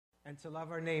and to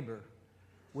love our neighbor,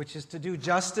 which is to do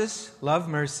justice, love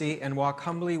mercy, and walk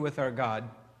humbly with our God.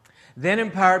 Then,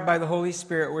 empowered by the Holy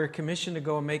Spirit, we're commissioned to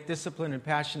go and make disciplined and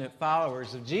passionate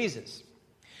followers of Jesus.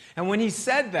 And when he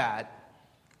said that,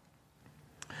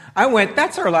 I went,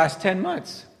 that's our last 10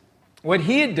 months. What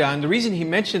he had done, the reason he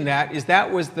mentioned that is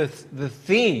that was the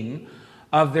theme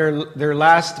of their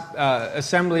last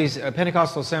assemblies,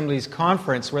 Pentecostal Assemblies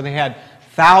conference, where they had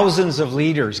thousands of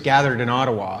leaders gathered in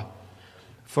Ottawa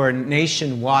for a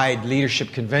nationwide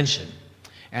leadership convention.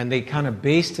 And they kind of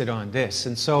based it on this.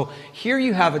 And so here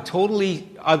you have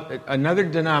another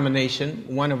denomination,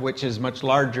 one of which is much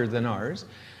larger than ours,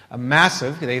 a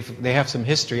massive, they have some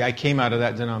history. I came out of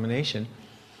that denomination.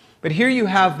 But here you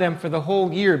have them for the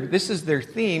whole year. This is their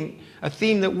theme, a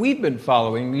theme that we've been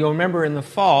following. You'll remember in the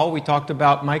fall, we talked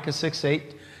about Micah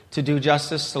 6:8, to do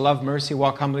justice, to love mercy,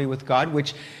 walk humbly with God,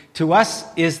 which to us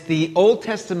is the Old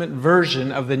Testament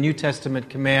version of the New Testament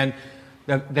command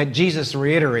that Jesus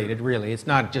reiterated, really. It's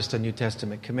not just a New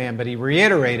Testament command, but he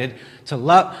reiterated to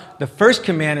love. The first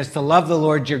command is to love the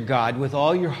Lord your God with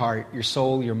all your heart, your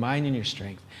soul, your mind, and your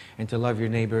strength, and to love your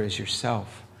neighbor as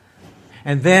yourself.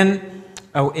 And then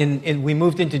we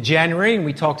moved into January and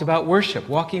we talked about worship,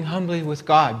 walking humbly with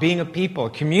God, being a people, a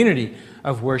community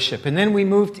of worship. And then we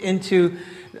moved into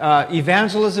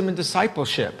evangelism and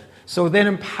discipleship. So then,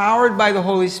 empowered by the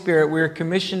Holy Spirit, we are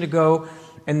commissioned to go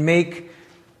and make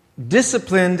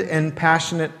disciplined and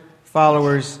passionate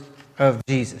followers of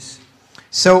Jesus.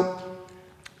 So,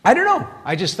 I don't know.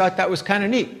 I just thought that was kind of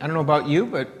neat. I don't know about you,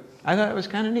 but I thought it was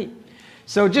kind of neat.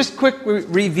 So just quick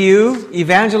review.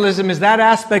 Evangelism is that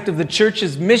aspect of the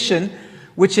church's mission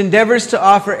which endeavors to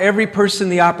offer every person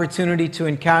the opportunity to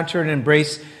encounter and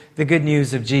embrace the good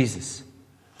news of Jesus.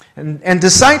 And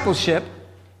discipleship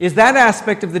is that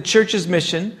aspect of the church's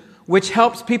mission which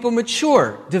helps people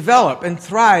mature, develop, and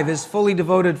thrive as fully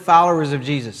devoted followers of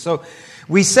Jesus. So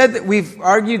we've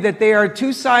argued that they are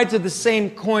two sides of the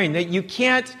same coin, that you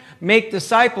can't make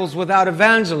disciples without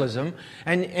evangelism,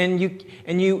 and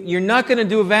you're not going to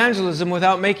do evangelism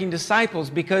without making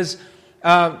disciples, because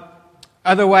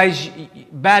otherwise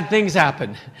bad things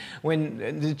happen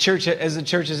when the church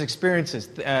experiences.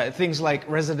 Things like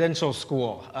residential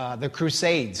school, the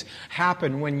Crusades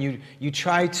happen when you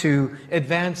try to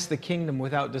advance the kingdom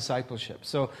without discipleship.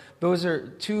 So those are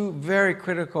two very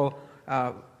critical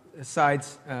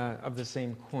sides of the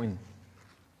same coin.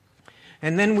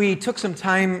 And then we took some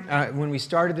time when we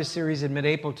started this series in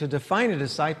mid-April to define a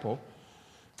disciple.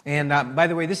 And by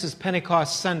the way, this is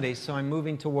Pentecost Sunday, so I'm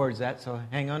moving towards that, so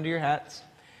hang on to your hats.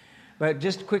 But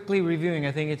just quickly reviewing,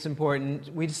 I think it's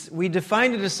important. We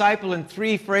defined a disciple in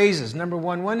three phrases. Number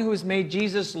one who has made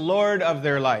Jesus Lord of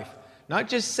their life. Not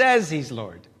just says he's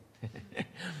Lord,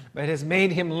 but has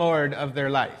made him Lord of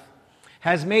their life.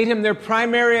 Has made him their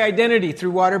primary identity through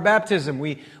water baptism.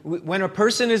 When a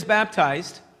person is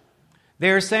baptized, they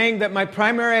are saying that my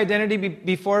primary identity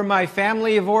before my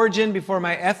family of origin, before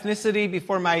my ethnicity,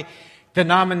 before my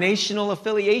denominational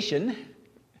affiliation,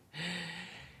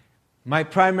 my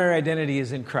primary identity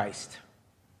is in Christ.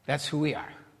 That's who we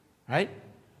are, right?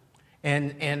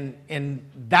 And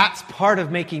that's part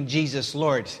of making Jesus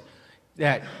Lord.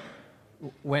 That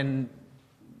when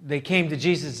they came to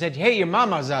Jesus and said, "Hey, your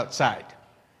mama's outside.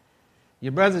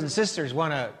 Your brothers and sisters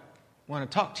want to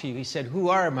talk to you." He said, "Who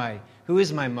are my? Who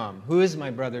is my mom? Who is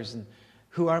my brothers? And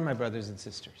who are my brothers and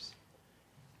sisters?"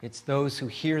 It's those who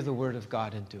hear the word of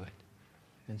God and do it.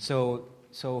 And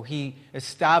so he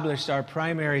established our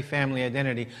primary family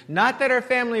identity. Not that our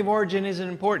family of origin isn't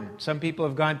important. Some people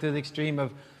have gone to the extreme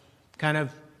of kind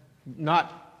of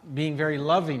not being very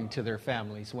loving to their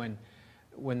families when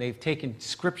they've taken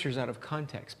scriptures out of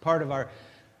context. Part of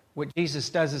what Jesus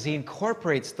does is he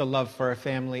incorporates the love for our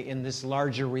family in this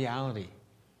larger reality.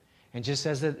 And just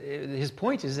as his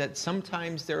point is that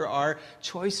sometimes there are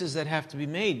choices that have to be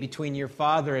made between your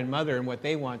father and mother and what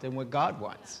they want and what God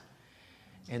wants.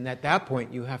 And at that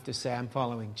point, you have to say, I'm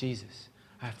following Jesus.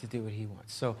 I have to do what he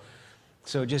wants.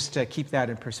 So just to keep that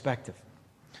in perspective.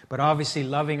 But obviously,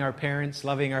 loving our parents,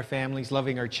 loving our families,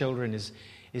 loving our children is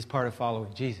part of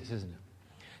following Jesus, isn't it?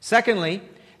 Secondly,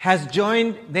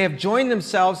 they have joined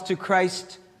themselves to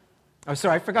Christ. Oh,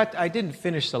 sorry, I didn't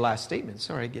finish the last statement.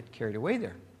 Sorry, I get carried away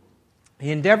there.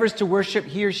 He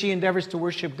or she endeavors to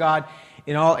worship God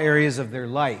in all areas of their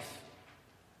life.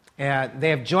 They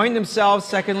have joined themselves,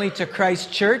 secondly, to Christ's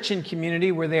church and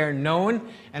community where they are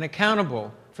known and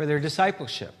accountable for their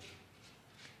discipleship.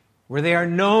 Where they are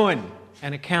known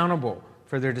and accountable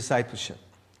for their discipleship.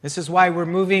 This is why we're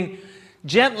moving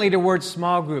gently towards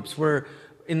small groups.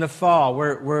 In the fall,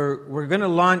 we're going to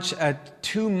launch a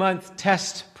 2-month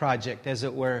test project, as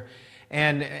it were.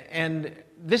 And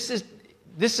this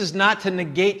is not to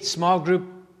negate small group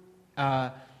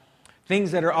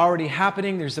things that are already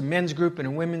happening. There's a men's group and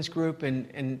a women's group,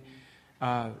 and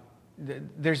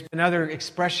there's been other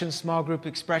expressions, small group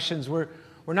expressions. We're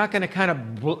not going to kind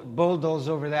of bulldoze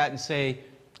over that and say,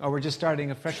 oh, we're just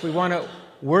starting afresh. We want to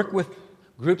work with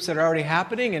groups that are already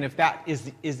happening, and if that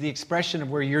is the expression of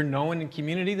where you're known in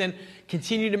community, then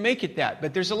continue to make it that.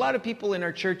 But there's a lot of people in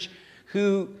our church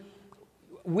who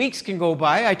weeks can go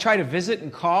by. I try to visit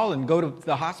and call and go to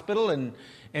the hospital,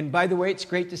 and by the way, it's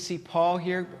great to see Paul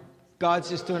here. God's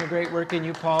just doing a great work in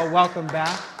you, Paul. Welcome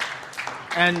back.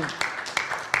 And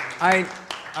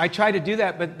I try to do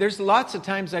that, but there's lots of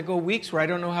times I go weeks where I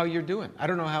don't know how you're doing. I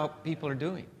don't know how people are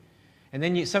doing. And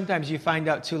then sometimes you find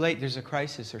out too late there's a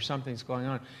crisis or something's going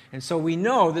on. And so we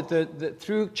know that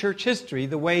through church history,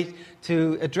 the way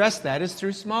to address that is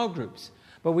through small groups.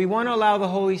 But we want to allow the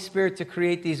Holy Spirit to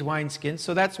create these wineskins,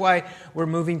 so that's why we're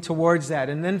moving towards that.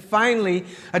 And then finally,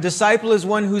 a disciple is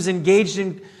one who's engaged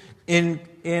in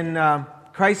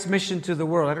Christ's mission to the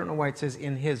world. I don't know why it says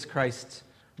in his, Christ's,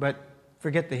 but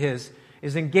forget the his.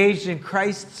 Is engaged in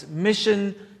Christ's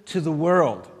mission to the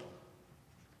world.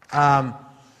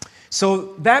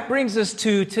 So that brings us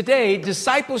to today,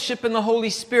 discipleship in the Holy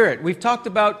Spirit. We've talked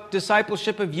about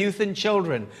discipleship of youth and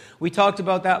children. We talked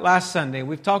about that last Sunday.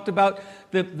 We've talked about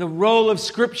the role of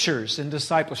Scriptures in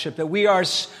discipleship, that we are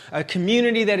a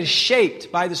community that is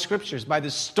shaped by the Scriptures, by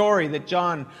the story that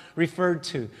John referred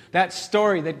to. That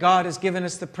story that God has given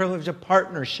us the privilege of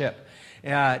partnership,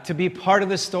 to be part of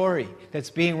the story that's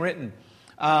being written.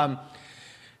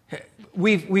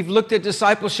 We've looked at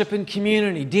discipleship in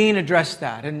community. Dean addressed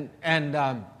that, and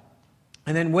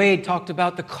then Wade talked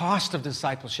about the cost of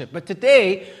discipleship. But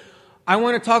today, I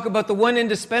want to talk about the one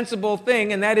indispensable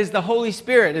thing, and that is the Holy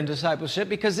Spirit in discipleship,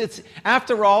 because it's,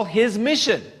 after all, His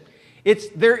mission.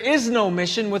 There is no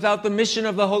mission without the mission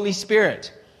of the Holy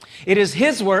Spirit. It is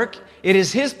His work, it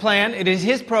is His plan, it is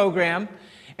His program,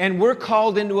 and we're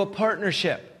called into a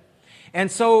partnership. And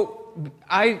so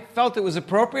I felt it was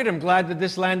appropriate. I'm glad that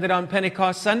this landed on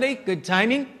Pentecost Sunday. Good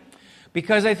timing.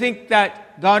 Because I think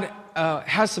that God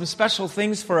has some special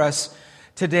things for us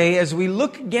today as we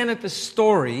look again at the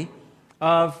story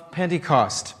of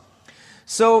Pentecost.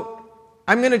 So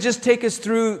I'm going to just take us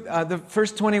through the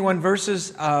first 21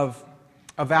 verses of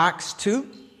Acts 2.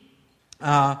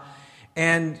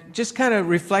 And just kind of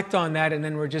reflect on that, and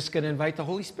then we're just going to invite the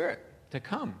Holy Spirit to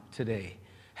come today.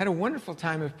 Had a wonderful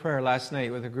time of prayer last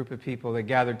night with a group of people that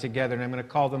gathered together, and I'm going to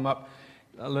call them up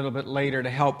a little bit later to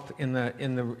help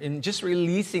in just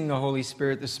releasing the Holy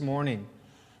Spirit this morning.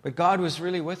 But God was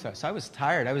really with us. I was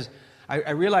tired.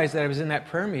 I realized that I was in that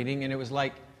prayer meeting, and it was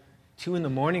like 2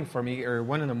 a.m. for me, or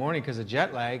 1 a.m. because of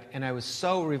jet lag, and I was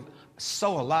so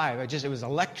alive. It was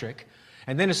electric.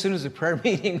 And then as soon as the prayer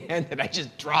meeting ended, I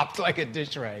just dropped like a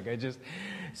dish rag.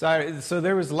 So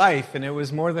there was life, and it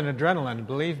was more than adrenaline,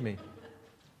 believe me.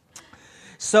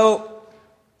 So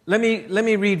let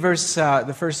me read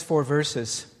the first 4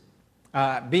 verses.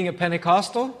 Being a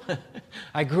Pentecostal,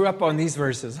 I grew up on these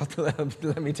verses.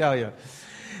 Let me tell you.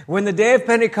 When the day of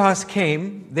Pentecost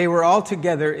came, they were all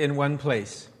together in one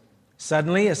place.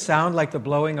 Suddenly, a sound like the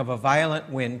blowing of a violent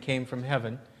wind came from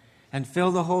heaven and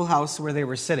filled the whole house where they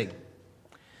were sitting.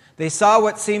 They saw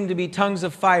what seemed to be tongues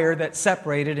of fire that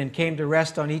separated and came to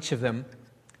rest on each of them.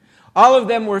 All of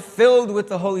them were filled with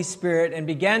the Holy Spirit and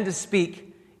began to speak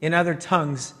in other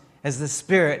tongues as the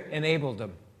Spirit enabled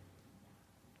them.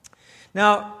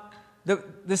 Now,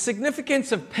 the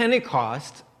significance of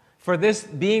Pentecost, for this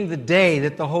being the day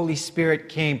that the Holy Spirit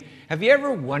came, have you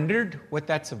ever wondered what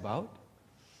that's about?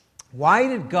 Why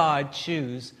did God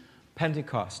choose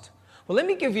Pentecost? Well, let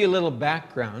me give you a little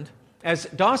background. As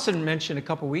Dawson mentioned a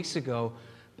couple weeks ago,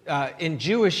 in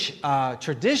Jewish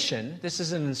tradition, this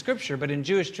isn't in Scripture, but in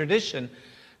Jewish tradition,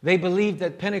 they believed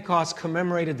that Pentecost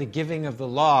commemorated the giving of the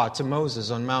law to Moses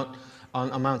on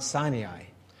Mount Sinai.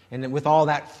 And then with all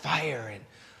that fire and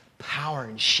power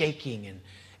and shaking and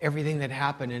everything that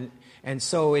happened. And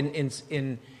so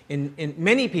in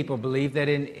many people believe that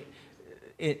in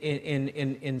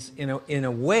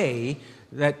a way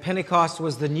that Pentecost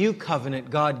was the new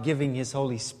covenant, God giving His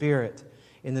Holy Spirit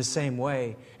in the same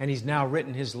way. And He's now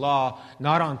written His law,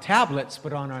 not on tablets,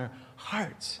 but on our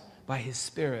hearts by His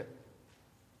Spirit.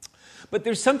 But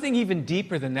there's something even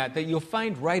deeper than that you'll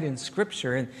find right in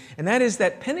Scripture, and that is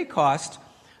that Pentecost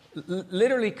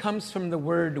literally comes from the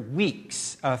word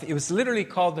weeks. It was literally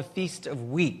called the Feast of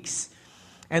Weeks.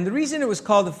 And the reason it was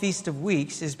called the Feast of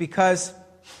Weeks is because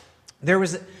there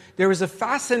was there was a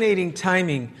fascinating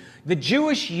timing. The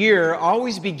Jewish year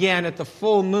always began at the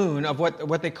full moon of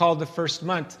what they called the first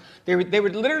month. They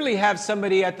would literally have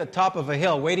somebody at the top of a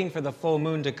hill waiting for the full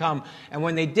moon to come, and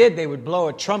when they did, they would blow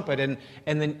a trumpet,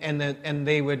 and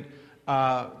they would.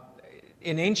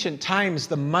 In ancient times,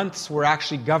 the months were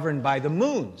actually governed by the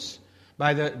moons,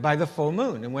 by the full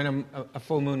moon, and when a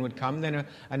full moon would come, then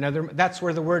another. That's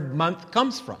where the word month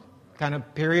comes from, kind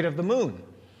of period of the moon,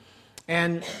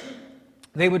 and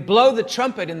they would blow the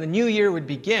trumpet, and the new year would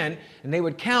begin, and they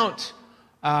would count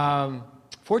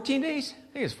 14 days.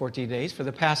 I think it was 14 days for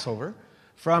the Passover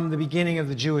from the beginning of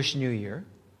the Jewish New Year.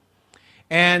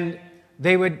 And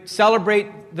they would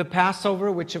celebrate the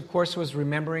Passover, which of course was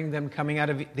remembering them coming out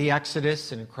of the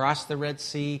Exodus and across the Red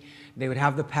Sea. They would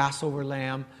have the Passover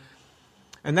lamb.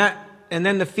 And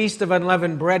then the Feast of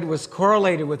Unleavened Bread was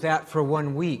correlated with that for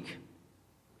 1 week.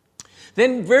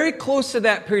 Then very close to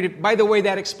that period, by the way,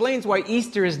 that explains why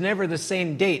Easter is never the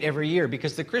same date every year,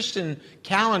 because the Christian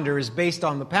calendar is based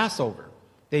on the Passover.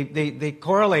 They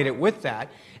correlate it with that,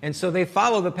 and so they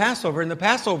follow the Passover, and the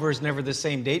Passover is never the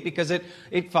same date because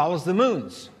it follows the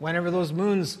moons, whenever those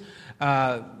moons,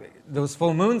 those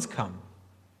full moons come.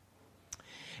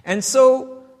 And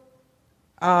so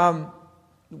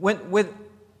when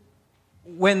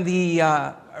the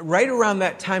right around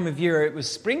that time of year, it was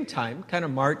springtime, kind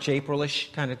of March,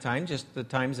 April-ish kind of time, just the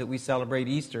times that we celebrate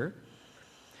Easter.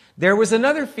 There was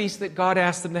another feast that God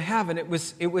asked them to have, and it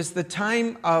was the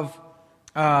time of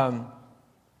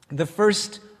the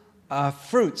first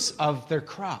fruits of their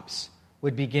crops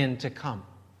would begin to come.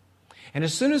 And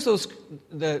as soon as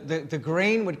the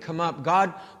grain would come up,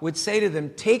 God would say to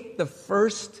them, take the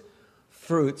first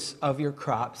fruits of your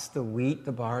crops, the wheat,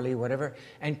 the barley, whatever,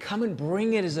 and come and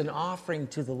bring it as an offering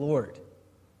to the Lord.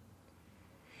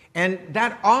 And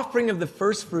that offering of the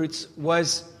first fruits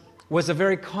was a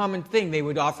very common thing. They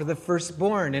would offer the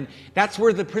firstborn, and that's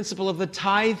where the principle of the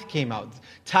tithe came out.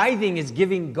 Tithing is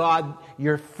giving God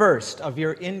your first of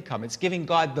your income. It's giving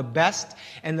God the best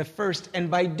and the first, and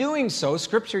by doing so,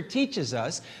 Scripture teaches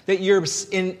us that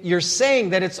you're saying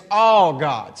that it's all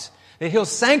God's. That He'll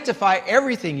sanctify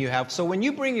everything you have. So when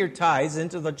you bring your tithes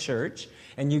into the church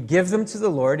and you give them to the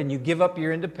Lord and you give up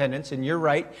your independence and your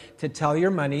right to tell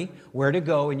your money where to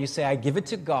go, and you say, I give it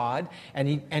to God, and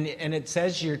it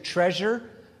says your treasure,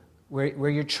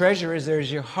 where your treasure is,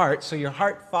 there's your heart, so your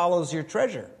heart follows your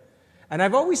treasure. And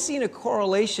I've always seen a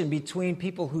correlation between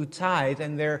people who tithe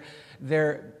and their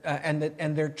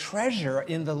treasure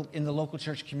in the local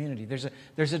church community.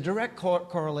 There's a direct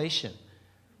correlation.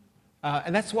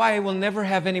 And that's why I will never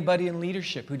have anybody in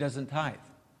leadership who doesn't tithe.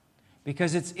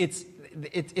 Because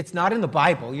it's not in the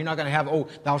Bible. You're not going to have,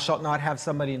 thou shalt not have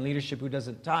somebody in leadership who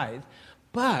doesn't tithe.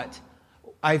 But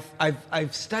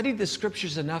I've studied the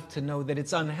Scriptures enough to know that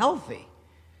it's unhealthy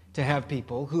to have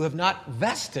people who have not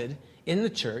vested in the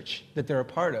church that they're a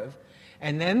part of,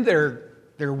 and then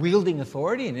they're wielding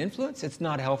authority and influence. It's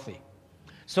not healthy.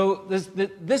 So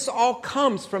this all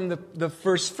comes from the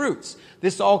first fruits.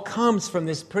 This all comes from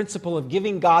this principle of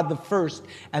giving God the first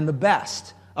and the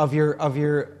best of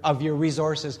your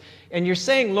resources. And you're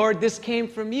saying, Lord, this came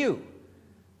from you.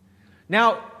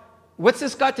 Now, what's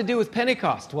this got to do with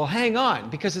Pentecost? Well, hang on,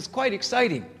 because it's quite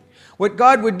exciting. What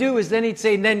God would do is then He'd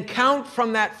say, then count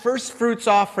from that first fruits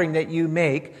offering that you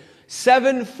make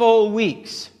 7 full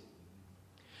weeks.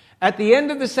 At the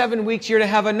end of the 7 weeks, you're to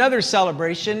have another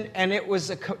celebration, and it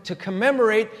was to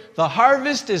commemorate the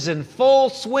harvest is in full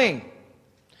swing.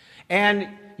 And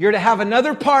you're to have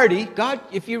another party. God,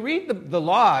 if you read the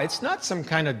law, it's not some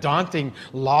kind of daunting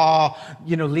law,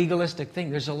 legalistic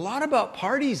thing. There's a lot about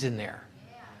parties in there.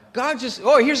 God just,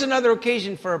 here's another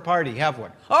occasion for a party. Have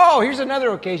one. Oh, here's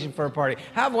another occasion for a party.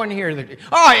 Have one here.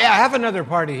 Oh, yeah, have another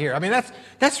party here. I mean,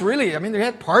 that's really, they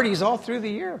had parties all through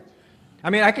the year.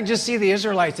 I can just see the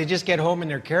Israelites. They just get home in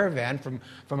their caravan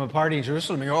from a party in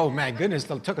Jerusalem. And go, oh, my goodness,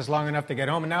 it took us long enough to get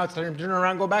home, and now it's time to turn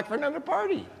around and go back for another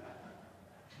party.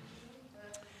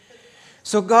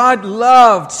 So God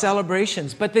loved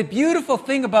celebrations. But the beautiful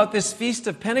thing about this Feast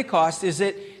of Pentecost is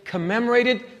it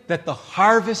commemorated that the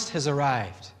harvest has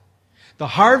arrived. The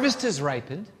harvest has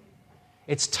ripened.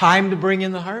 It's time to bring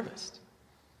in the harvest.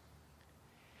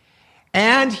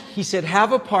 And He said,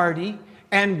 have a party.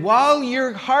 And while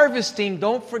you're harvesting,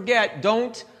 don't forget,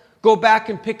 don't go back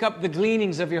and pick up the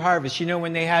gleanings of your harvest.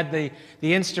 When they had the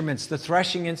instruments, the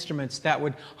threshing instruments that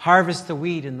would harvest the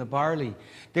wheat and the barley.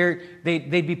 They'd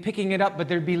be picking it up, but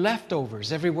there'd be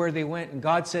leftovers everywhere they went. And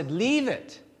God said, leave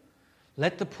it.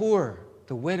 Let the poor,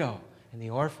 the widow, and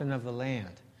the orphan of the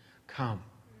land come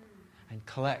and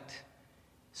collect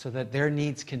so that their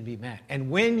needs can be met. And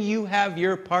when you have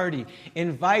your party,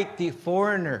 invite the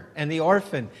foreigner and the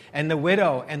orphan and the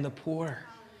widow and the poor.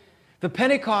 The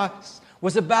Pentecost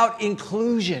was about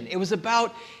inclusion. It was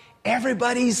about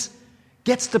everybody's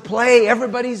gets to play,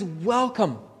 everybody's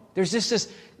welcome. There's just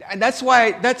this, and that's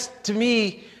why, that's to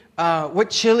me what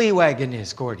Chili Wagon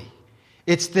is, Gordy.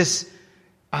 It's this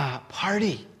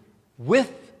party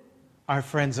with our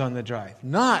friends on the drive.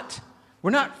 We're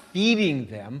not feeding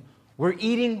them, we're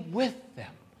eating with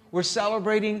them. We're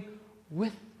celebrating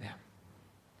with them.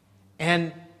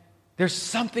 And there's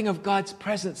something of God's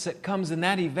presence that comes in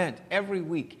that event every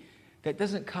week that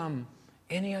doesn't come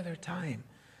any other time.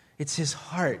 It's His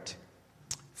heart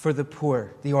for the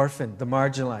poor, the orphan, the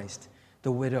marginalized,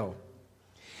 the widow.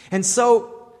 And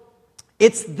so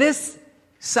it's this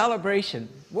celebration.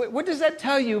 What does that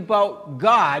tell you about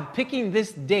God picking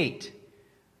this date?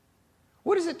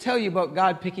 What does it tell you about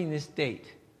God picking this date?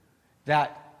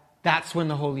 That's when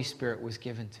the Holy Spirit was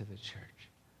given to the church.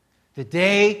 The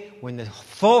day when the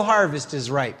full harvest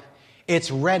is ripe. It's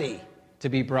ready to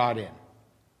be brought in.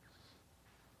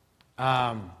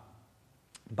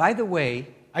 By the way,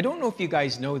 I don't know if you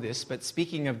guys know this, but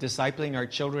speaking of discipling our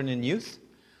children and youth,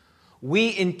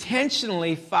 we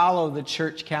intentionally follow the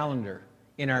church calendar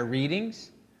in our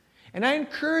readings. And I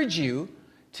encourage you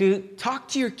to talk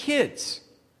to your kids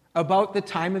about the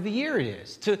time of the year it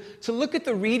is. To look at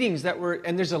the readings that were,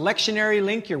 and there's a lectionary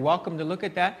link, you're welcome to look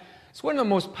at that. It's one of the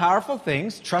most powerful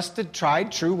things, trusted,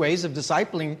 tried, true ways of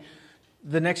discipling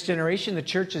the next generation the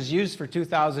church has used for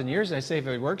 2,000 years. I say if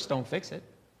it works, don't fix it.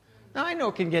 Now I know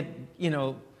it can get,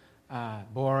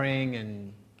 boring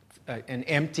and an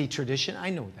empty tradition.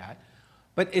 I know that.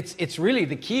 But it's really,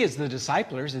 the key is the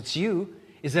disciplers. It's you.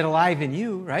 Is it alive in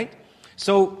you, right?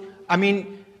 So,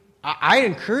 I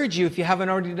encourage you, if you haven't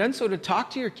already done so, to talk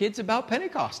to your kids about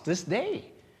Pentecost, this day,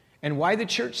 and why the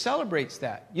church celebrates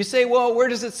that. You say, well, where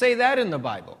does it say that in the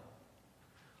Bible?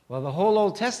 Well, the whole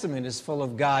Old Testament is full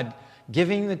of God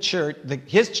giving the church,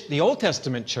 the Old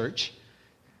Testament church,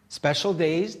 special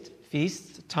days,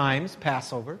 feasts, times,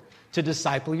 Passover, to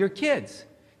disciple your kids,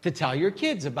 to tell your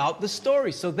kids about the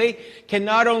story, so they can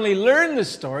not only learn the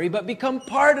story, but become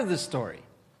part of the story.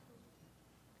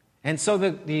 And so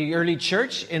the early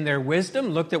church, in their wisdom,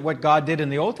 looked at what God did in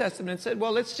the Old Testament and said,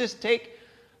 well, let's take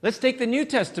the New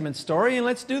Testament story and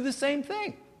let's do the same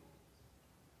thing.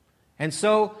 And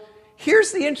so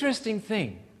here's the interesting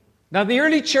thing. Now, the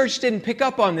early church didn't pick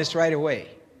up on this right away.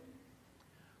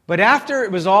 But after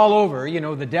it was all over,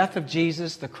 the death of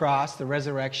Jesus, the cross, the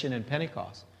resurrection, and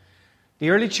Pentecost, the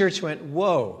early church went,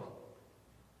 whoa,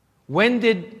 when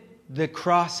did the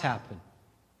cross happen?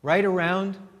 Right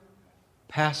around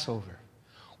Passover.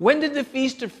 When did the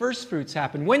Feast of First Fruits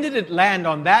happen? When did it land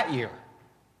on that year?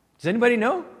 Does anybody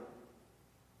know?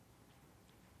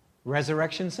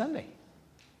 Resurrection Sunday.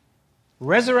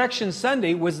 Resurrection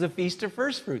Sunday was the Feast of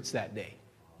First Fruits that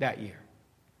year.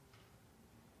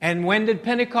 And when did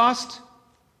Pentecost?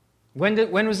 When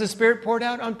was the Spirit poured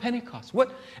out? On Pentecost.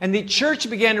 And the church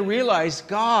began to realize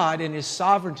God in His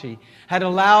sovereignty had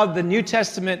allowed the New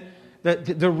Testament,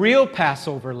 the real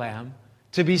Passover lamb,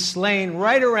 to be slain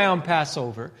right around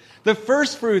Passover. The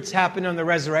first fruits happened on the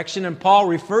resurrection, and Paul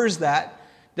refers that,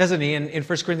 doesn't he? In 1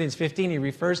 Corinthians 15, he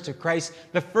refers to Christ,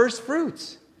 the first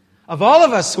fruits of all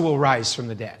of us who will rise from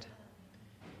the dead.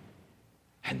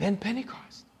 And then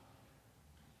Pentecost.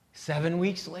 7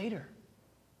 weeks later,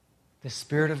 the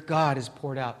Spirit of God is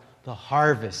poured out. The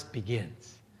harvest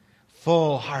begins.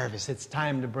 Full harvest. It's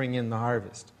time to bring in the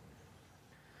harvest.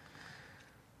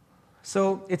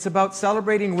 So it's about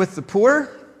celebrating with the poor.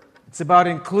 It's about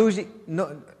inclusion.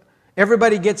 No,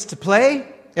 everybody gets to play.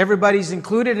 Everybody's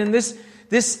included. And this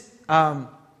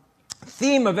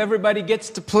theme of everybody gets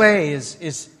to play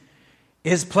is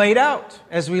played out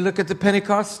as we look at the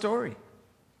Pentecost story.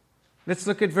 Let's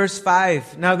look at verse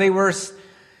 5. Now there were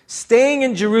staying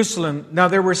in Jerusalem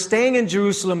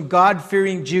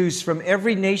God-fearing Jews from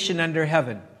every nation under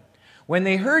heaven. When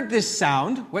they heard this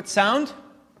sound, what sound?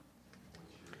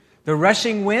 The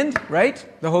rushing wind, right?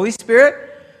 The Holy Spirit,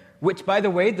 which, by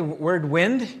the way, the word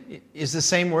wind is the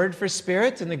same word for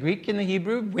spirit in the Greek and the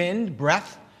Hebrew. Wind,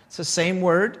 breath, it's the same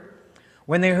word.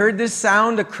 When they heard this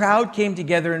sound, a crowd came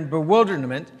together in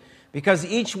bewilderment because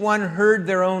each one heard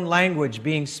their own language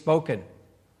being spoken.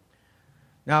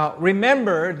 Now,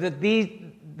 remember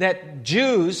that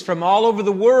Jews from all over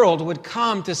the world would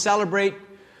come to celebrate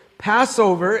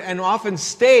Passover and often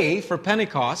stay for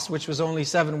Pentecost, which was only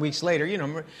 7 weeks later.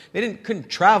 They couldn't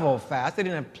travel fast. They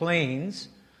didn't have planes.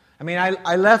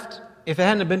 I left, if it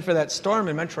hadn't been for that storm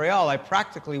in Montreal, I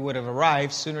practically would have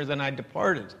arrived sooner than I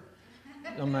departed.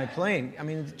 on my plane. I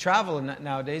mean, travel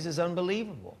nowadays is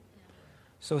unbelievable.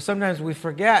 So sometimes we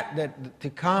forget that to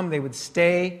come, they would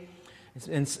stay,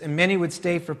 and many would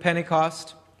stay for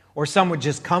Pentecost, or some would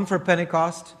just come for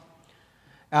Pentecost.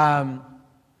 And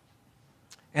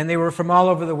they were from all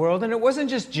over the world. And it wasn't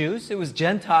just Jews, it was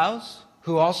Gentiles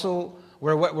who also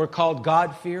were what were called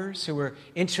God-fearers, who were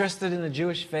interested in the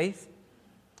Jewish faith.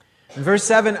 In verse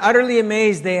 7, utterly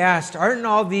amazed, they asked, aren't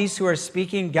all these who are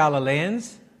speaking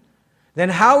Galileans? Then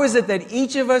how is it that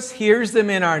each of us hears them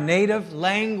in our native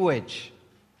language?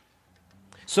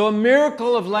 So a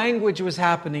miracle of language was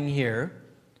happening here.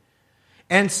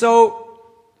 And so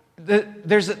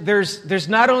there's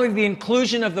not only the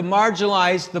inclusion of the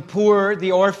marginalized, the poor,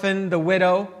 the orphan, the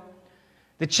widow,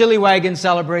 the chili wagon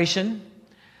celebration,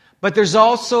 but there's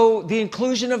also the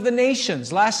inclusion of the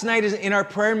nations. Last night in our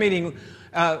prayer meeting,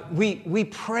 we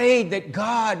prayed that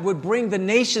God would bring the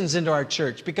nations into our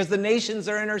church because the nations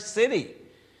are in our city.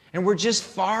 And we're just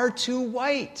far too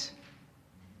white.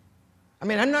 I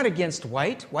mean, I'm not against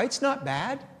white. White's not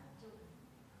bad.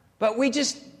 But we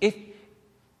just,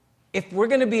 if we're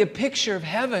going to be a picture of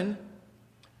heaven,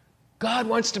 God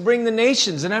wants to bring the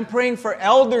nations. And I'm praying for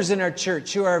elders in our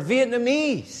church who are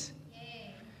Vietnamese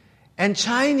and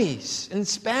Chinese and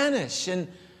Spanish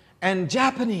and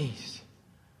Japanese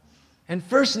and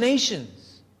First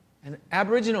Nations and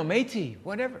Aboriginal, Métis,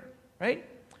 whatever, right?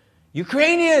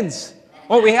 Ukrainians.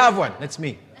 Oh, we have one. That's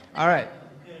me. All right.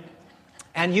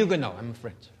 And Huguenot. I'm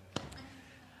French.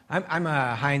 I'm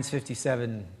a Heinz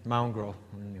 57 mongrel.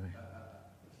 Anyway.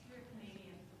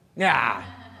 Yeah.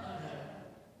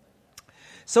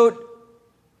 So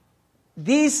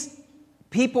these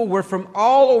people were from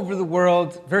all over the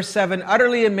world. Verse 7,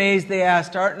 utterly amazed, they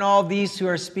asked, aren't all these who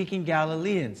are speaking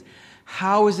Galileans?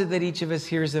 How is it that each of us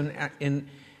hears them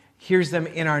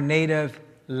in our native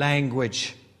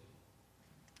language?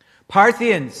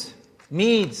 Parthians,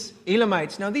 Medes,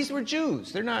 Elamites. Now these were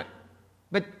Jews. They're not,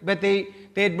 but they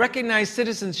had recognized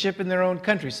citizenship in their own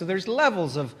country. So there's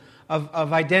levels of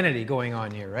identity going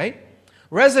on here, right?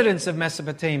 Residents of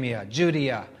Mesopotamia,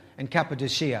 Judea and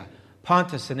Cappadocia,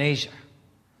 Pontus and Asia.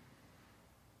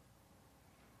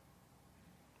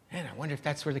 Man, I wonder if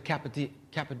that's where the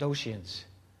Cappadocians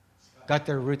got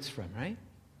their roots from, right?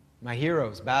 My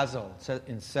heroes, Basil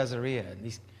in Caesarea, and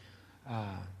these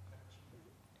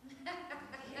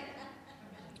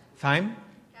thyme?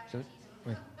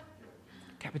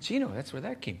 Cappuccino, that's where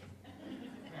that came from.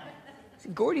 See,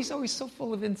 Gordy's always so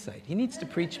full of insight. He needs to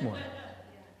preach more.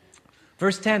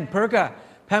 Verse 10, Perga,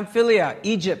 Pamphylia,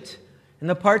 Egypt, and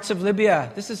the parts of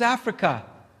Libya. This is Africa.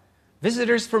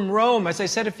 Visitors from Rome. As I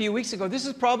said a few weeks ago, this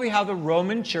is probably how the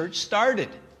Roman church started.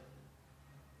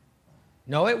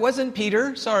 No, it wasn't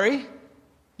Peter,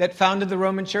 that founded the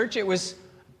Roman church. It was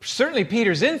certainly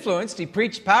Peter's influence. He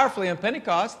preached powerfully on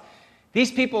Pentecost.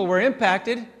 These people were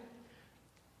impacted.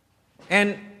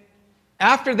 And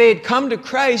after they had come to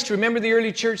Christ, remember the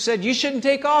early church said, you shouldn't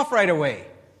take off right away.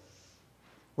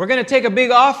 We're going to take a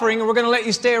big offering and we're going to let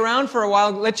you stay around for a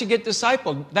while, let you get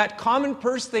discipled. That common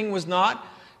purse thing was not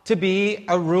to be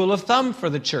a rule of thumb for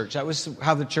the church. That was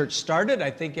how the church started. I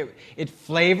think it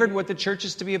flavored what the church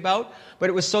is to be about. But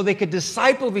it was so they could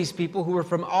disciple these people who were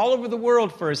from all over the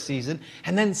world for a season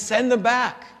and then send them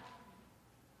back.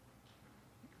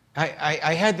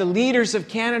 I had the leaders of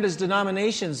Canada's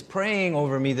denominations praying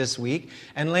over me this week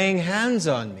and laying hands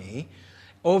on me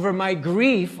over my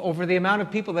grief over the amount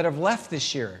of people that have left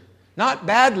this year. Not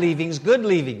bad leavings, good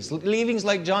leavings. Leavings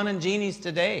like John and Jeannie's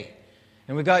today.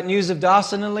 And we got news of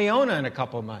Dawson and Leona in a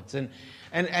couple of months. And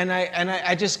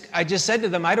I just said to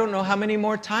them, I don't know how many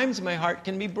more times my heart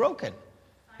can be broken.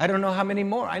 I don't know how many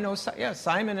more. I know,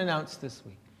 Simon announced this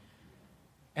week.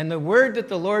 And the word that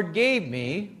the Lord gave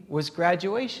me was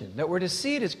graduation. That we're to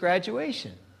see it as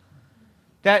graduation.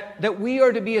 That we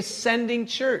are to be a sending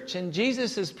church. And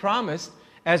Jesus has promised,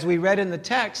 as we read in the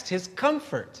text, His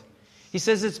comfort. He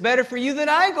says, it's better for you that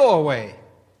I go away.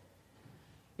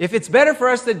 If it's better for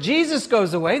us that Jesus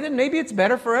goes away, then maybe it's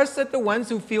better for us that the ones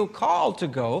who feel called to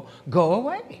go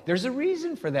away. There's a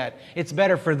reason for that. It's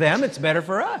better for them, it's better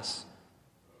for us.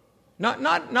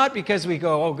 Not because we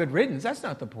go, oh, good riddance. That's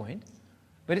not the point.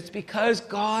 But it's because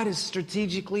God is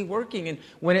strategically working. And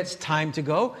when it's time to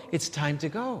go, it's time to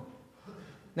go.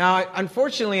 Now,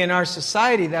 unfortunately, in our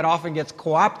society, that often gets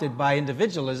co-opted by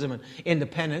individualism and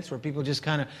independence, where people just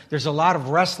there's a lot of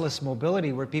restless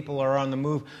mobility where people are on the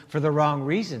move for the wrong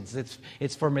reasons.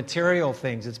 It's for material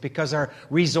things. It's because our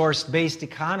resource-based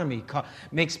economy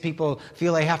makes people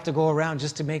feel they have to go around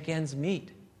just to make ends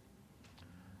meet.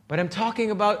 But I'm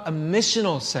talking about a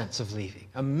missional sense of leaving,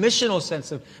 a missional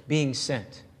sense of being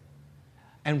sent.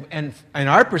 And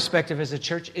our perspective as a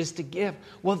church is to give.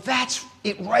 Well, that's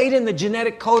it right in the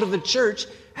genetic code of the church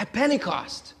at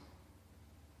Pentecost.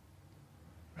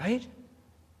 Right?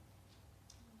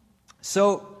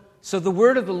 So the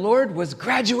word of the Lord was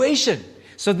graduation.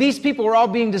 So these people were all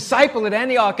being discipled at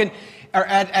Antioch or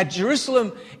at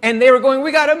Jerusalem, and they were going,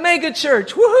 we got a mega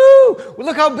church. Woohoo!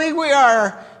 Look how big we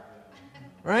are.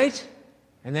 Right?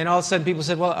 And then all of a sudden people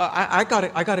said, well, I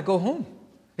got to go home.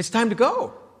 It's time to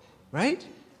go. Right?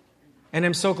 And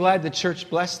I'm so glad the church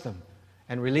blessed them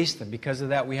and released them. Because of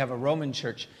that, we have a Roman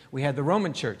church. We had the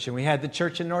Roman church, and we had the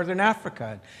church in northern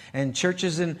Africa, and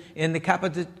churches in the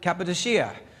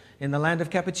Cappadocia, in the land of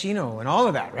Cappuccino, and all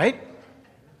of that, right?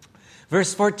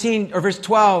 Verse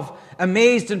 12,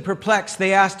 amazed and perplexed,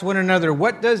 they asked one another,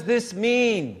 what does this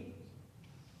mean?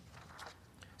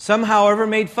 Some, however,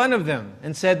 made fun of them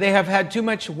and said they have had too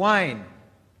much wine.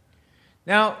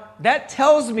 Now, that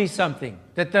tells me something,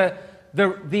 that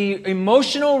the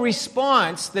emotional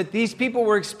response that these people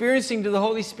were experiencing to the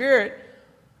Holy Spirit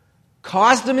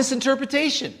caused a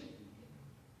misinterpretation.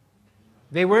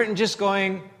 They weren't just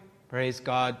going, praise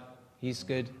God, He's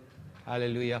good,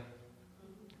 hallelujah.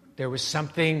 There was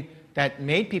something that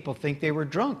made people think they were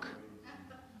drunk.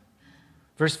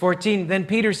 Verse 14, then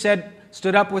Peter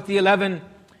stood up with the 11,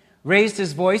 raised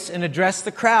his voice and addressed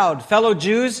the crowd. Fellow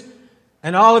Jews,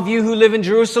 and all of you who live in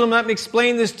Jerusalem, let me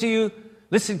explain this to you.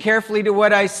 Listen carefully to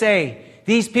what I say.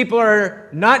 These people are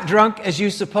not drunk as you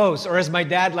suppose, or as my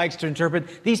dad likes to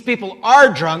interpret, these people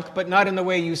are drunk, but not in the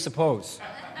way you suppose.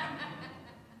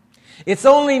 It's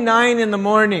only 9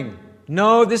 a.m.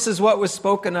 No, this is what was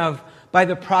spoken of by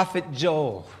the prophet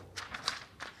Joel.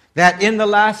 That in the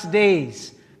last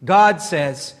days, God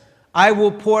says, I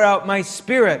will pour out my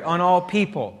Spirit on all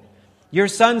people. Your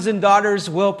sons and daughters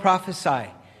will prophesy.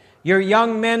 Your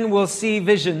young men will see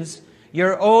visions.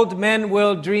 Your old men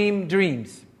will dream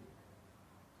dreams.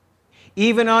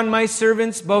 Even on my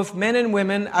servants, both men and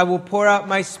women, I will pour out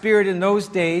my Spirit in those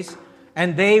days,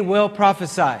 and they will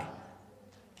prophesy.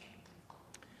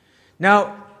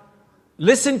 Now,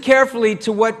 listen carefully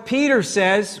to what Peter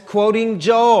says, quoting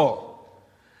Joel.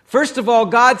 First of all,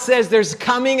 God says there's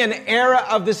coming an era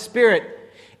of the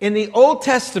Spirit. In the Old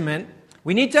Testament,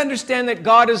 we need to understand that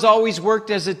God has always worked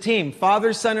as a team,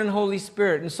 Father, Son, and Holy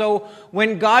Spirit. And so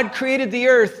when God created the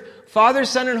earth, Father,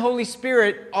 Son, and Holy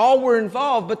Spirit all were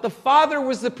involved, but the Father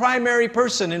was the primary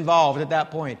person involved at that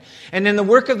point. And in the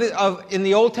work in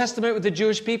the Old Testament with the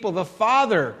Jewish people, the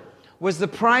Father was the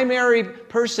primary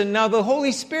person. Now the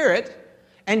Holy Spirit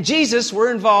and Jesus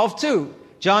were involved too.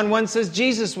 John 1 says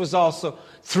Jesus was also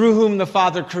through whom the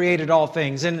Father created all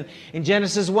things. And in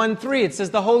Genesis 1:3 it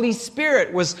says the Holy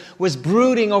Spirit was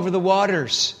brooding over the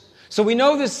waters. So we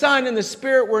know the Son and the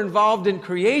Spirit were involved in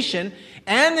creation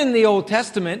and in the Old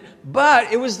Testament,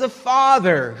 but it was the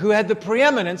Father who had the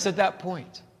preeminence at that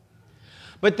point.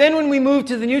 But then when we move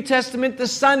to the New Testament, the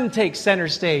Son takes center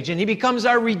stage and He becomes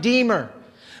our Redeemer.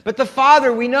 But the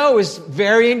Father, we know, is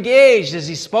very engaged as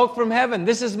He spoke from heaven.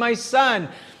 This is my Son.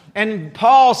 And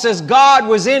Paul says God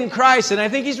was in Christ. And I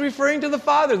think he's referring to the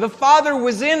Father. The Father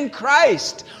was in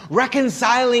Christ,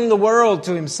 reconciling the world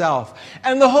to Himself.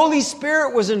 And the Holy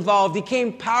Spirit was involved. He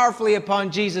came powerfully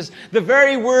upon Jesus. The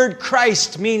very word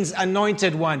Christ means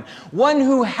anointed one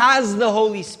who has the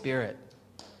Holy Spirit.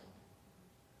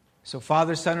 So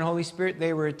Father, Son, and Holy Spirit,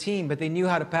 they were a team, but they knew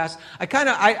how to pass.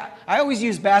 I always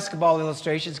use basketball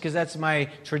illustrations because that's my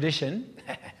tradition.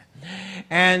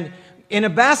 And in a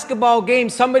basketball game,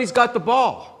 somebody's got the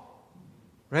ball,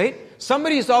 right?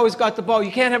 Somebody's always got the ball.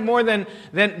 You can't have more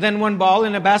than one ball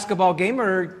in a basketball game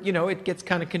or, it gets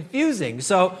kind of confusing.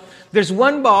 So there's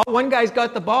one ball, one guy's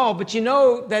got the ball, but you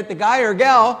know that the guy or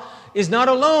gal is not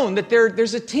alone, that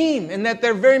there's a team and that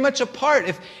they're very much a part.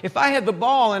 If I had the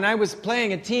ball and I was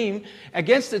playing a team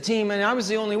against a team and I was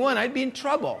the only one, I'd be in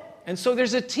trouble. And so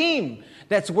there's a team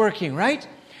that's working, right?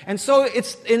 And so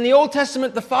it's in the Old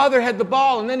Testament, the Father had the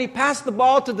ball, and then He passed the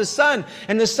ball to the Son,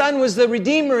 and the Son was the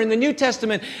Redeemer in the New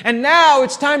Testament. And now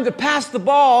it's time to pass the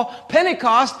ball.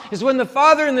 Pentecost is when the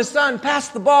Father and the Son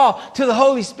passed the ball to the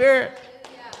Holy Spirit.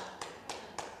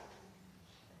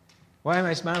 Why am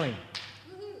I smiling?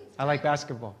 I like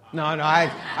basketball. No,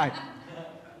 I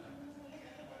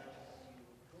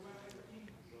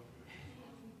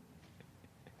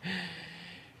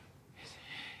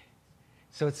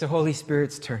So it's the Holy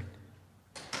Spirit's turn.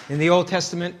 In the Old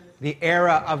Testament, the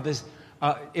era of this,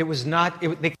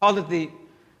 they called it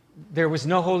there was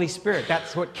no Holy Spirit.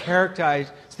 That's what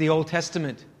characterized the Old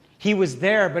Testament. He was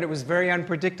there, but it was very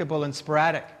unpredictable and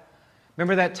sporadic.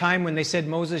 Remember that time when they said,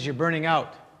 Moses, you're burning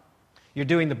out. You're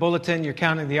doing the bulletin, you're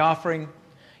counting the offering,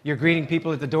 You're greeting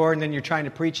people at the door, and then you're trying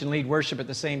to preach and lead worship at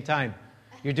the same time.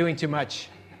 You're doing too much.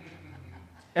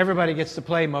 Everybody gets to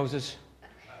play, Moses.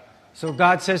 So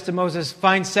God says to Moses,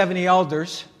 find 70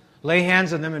 elders, lay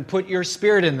hands on them, and put your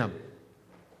spirit in them.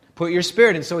 Put your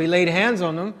spirit. And so he laid hands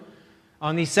on them,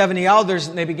 on these 70 elders,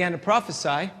 and they began to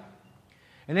prophesy.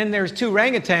 And then there's 2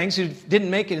 orangutans who didn't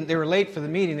make it. They were late for the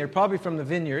meeting. They were probably from the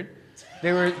vineyard.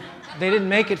 They didn't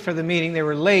make it for the meeting. They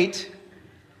were late.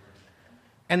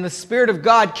 And the Spirit of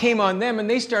God came on them, and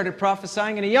they started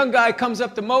prophesying. And a young guy comes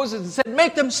up to Moses and said,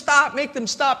 make them stop, make them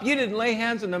stop. You didn't lay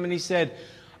hands on them. And he said,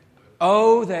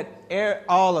 oh, that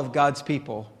all of God's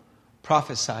people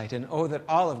prophesied, and oh, that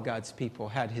all of God's people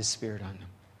had His Spirit on them.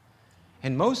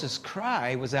 And Moses'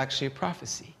 cry was actually a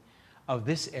prophecy of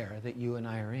this era that you and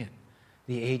I are in,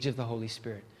 the age of the Holy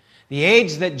Spirit. The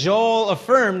age that Joel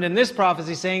affirmed in this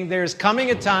prophecy, saying there's coming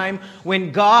a time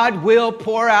when God will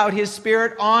pour out His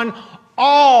Spirit on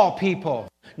all people.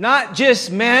 Not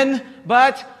just men,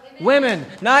 but women.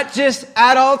 Not just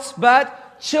adults,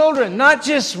 but children. Not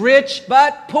just rich,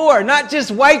 but poor. Not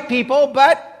just white people,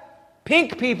 but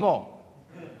pink people.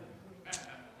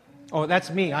 Oh, that's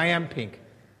me. I am pink.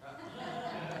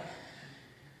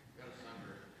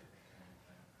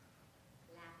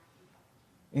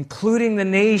 Including the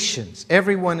nations,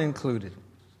 everyone included.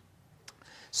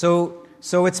 So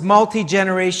it's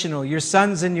multi-generational. Your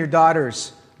sons and your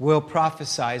daughters will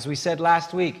prophesy. As we said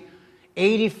last week,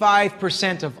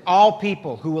 85% of all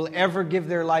people who will ever give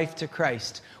their life to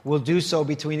Christ will do so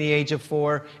between the age of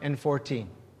 4 and 14.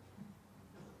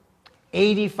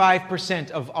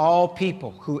 85% of all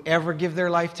people who ever give their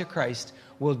life to Christ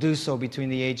will do so between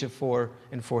the age of 4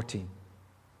 and 14.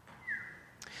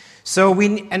 So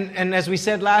and as we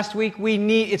said last week,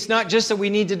 it's not just that we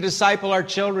need to disciple our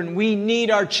children. We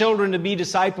need our children to be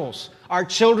disciples. Our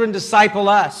children disciple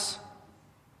us.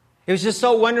 It was just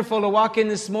so wonderful to walk in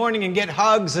this morning and get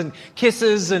hugs and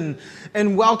kisses and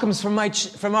welcomes from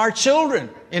our children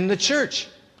in the church.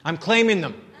 I'm claiming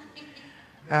them.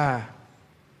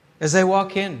 As I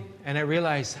walk in and I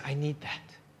realize I need that.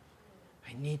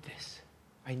 I need this.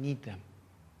 I need them.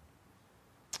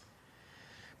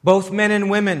 Both men and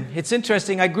women. It's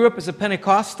interesting. I grew up as a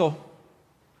Pentecostal.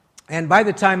 And by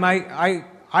the time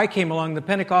I came along, the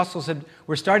Pentecostals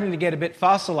were starting to get a bit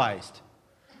fossilized.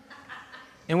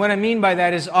 And what I mean by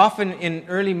that is often in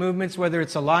early movements, whether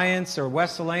it's Alliance or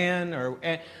Wesleyan,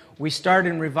 we start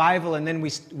in revival and then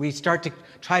we start to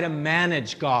try to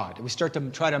manage God. We start to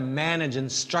try to manage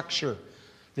and structure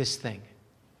this thing.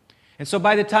 And so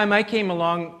by the time I came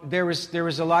along, there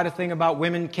was a lot of thing about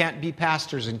women can't be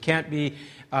pastors and can't be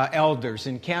elders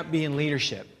and can't be in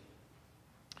leadership.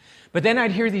 But then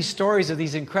I'd hear these stories of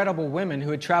these incredible women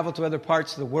who had traveled to other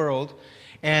parts of the world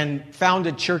and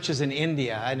founded churches in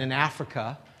India and in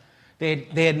Africa. They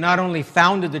had not only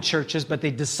founded the churches, but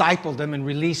they discipled them and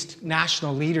released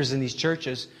national leaders in these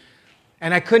churches.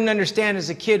 And I couldn't understand as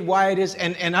a kid why it is,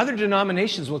 and other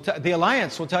denominations the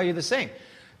Alliance will tell you the same.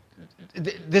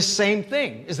 This same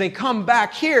thing, is they come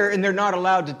back here and they're not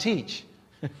allowed to teach.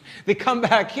 They come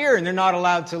back here and they're not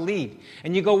allowed to lead.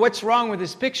 And you go, what's wrong with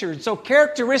this picture? It's so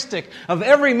characteristic of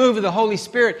every move of the Holy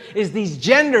Spirit is these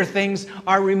gender things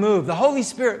are removed. The Holy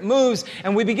Spirit moves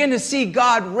and we begin to see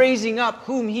God raising up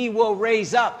whom He will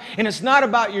raise up. And it's not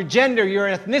about your gender, your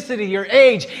ethnicity, your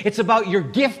age. It's about your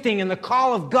gifting and the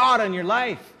call of God on your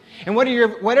life. And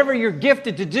whatever you're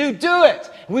gifted to do, do it.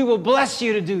 We will bless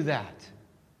you to do that.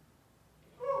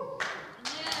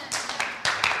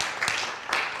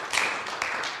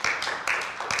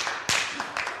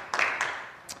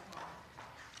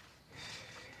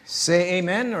 Say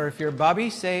amen, or if you're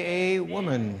Bobby, say a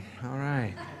woman. All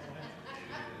right.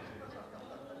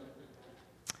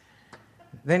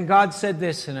 Then God said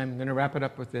this, and I'm going to wrap it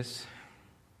up with this.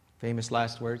 Famous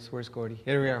last words. Where's Gordy?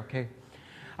 Here we are, okay.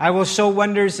 I will show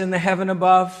wonders in the heaven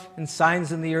above and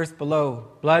signs in the earth below,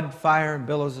 blood, fire, and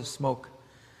billows of smoke.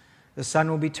 The sun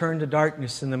will be turned to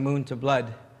darkness and the moon to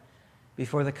blood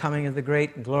before the coming of the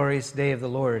great and glorious day of the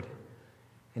Lord.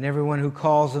 And everyone who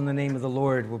calls on the name of the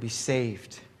Lord will be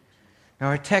saved. Now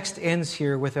our text ends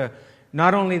here with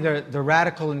not only the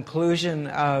radical inclusion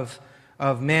of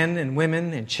men and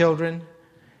women and children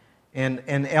and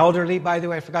elderly. By the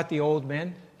way, I forgot the old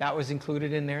men. That was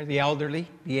included in there. The elderly,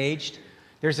 the aged.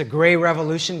 There's a gray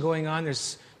revolution going on.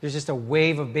 There's just a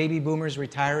wave of baby boomers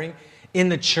retiring in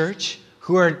the church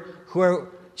who are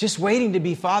just waiting to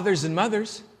be fathers and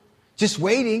mothers, just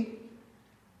waiting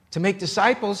to make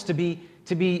disciples, to be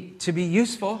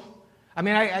useful. I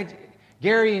mean,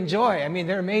 Gary and Joy, I mean,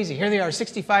 they're amazing. Here they are,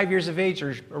 65 years of age,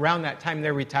 or around that time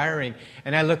they're retiring.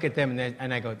 And I look at them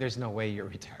and I go, there's no way you're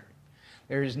retiring.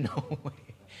 There is no way.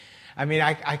 I mean,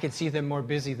 I could see them more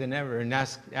busy than ever. And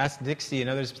ask Dixie and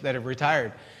others that have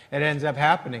retired. It ends up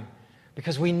happening.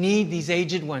 Because we need these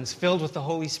aged ones filled with the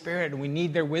Holy Spirit, and we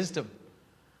need their wisdom.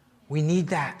 We need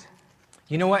that.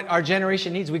 You know what our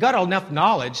generation needs? We got enough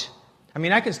knowledge. I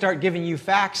mean, I can start giving you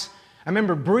facts. I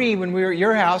remember Bree, when we were at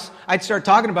your house, I'd start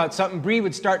talking about something. Bree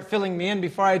would start filling me in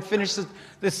before I'd finish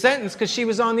the sentence because she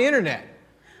was on the internet.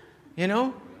 You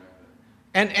know?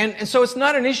 And so it's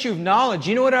not an issue of knowledge.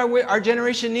 You know what our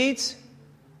generation needs?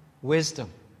 Wisdom.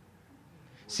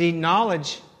 See,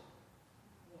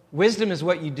 wisdom is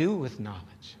what you do with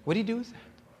knowledge. What do you do with that?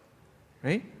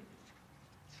 Right?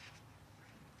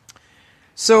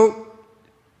 So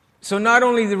not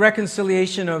only the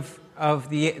reconciliation of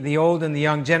the old and the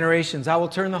young generations, I will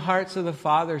turn the hearts of the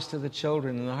fathers to the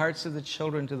children and the hearts of the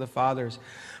children to the fathers,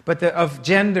 but of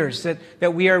genders,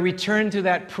 that we are returned to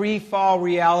that pre-fall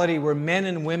reality where men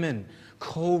and women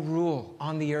co-rule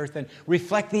on the earth and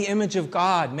reflect the image of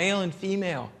God, male and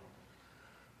female.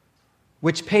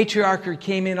 Which patriarchy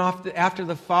came in after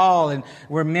the fall, and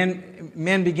where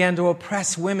men began to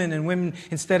oppress women, and women,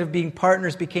 instead of being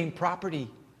partners, became property.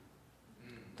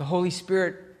 The Holy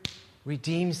Spirit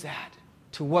redeems that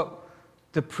to what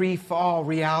the pre-fall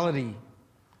reality,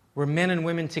 where men and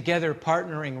women together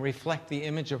partnering reflect the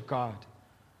image of God.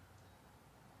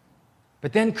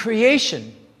 But then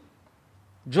creation.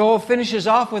 Joel finishes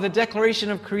off with a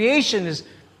declaration of creation is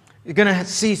going to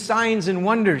see signs and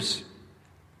wonders.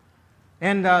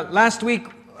 And last week,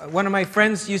 one of my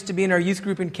friends used to be in our youth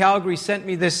group in Calgary sent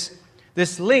me this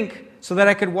link so that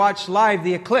I could watch live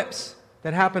the eclipse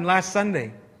that happened last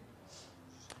Sunday.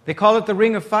 They call it the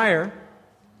Ring of Fire.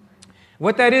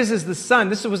 What that is the sun.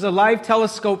 This was a live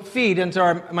telescope feed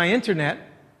into my internet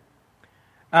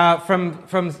from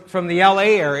the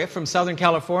LA area, from Southern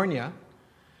California.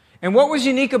 And what was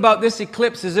unique about this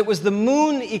eclipse is it was the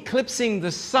moon eclipsing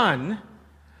the sun.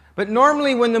 But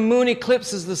normally when the moon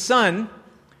eclipses the sun,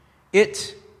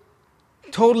 it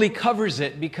totally covers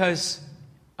it because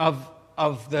of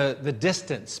the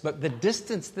distance. But the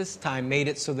distance this time made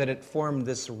it so that it formed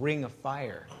this ring of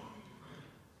fire.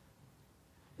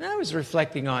 And I was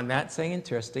reflecting on that, saying,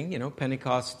 interesting,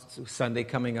 Pentecost Sunday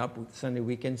coming up, Sunday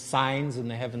weekend, signs in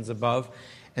the heavens above,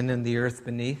 and then the earth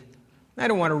beneath. I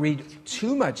don't want to read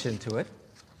too much into it,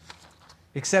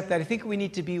 except that I think we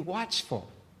need to be watchful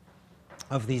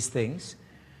of these things.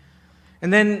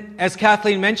 And then, as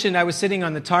Kathleen mentioned, I was sitting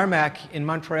on the tarmac in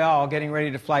Montreal getting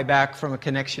ready to fly back from a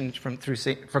connection from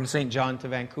St. John to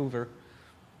Vancouver.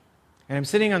 And I'm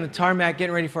sitting on the tarmac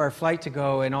getting ready for our flight to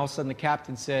go, and all of a sudden the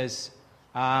captain says,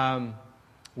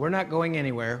 we're not going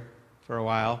anywhere for a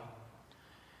while.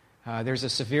 There's a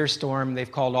severe storm.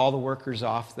 They've called all the workers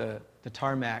off the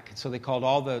tarmac. So they called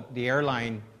all the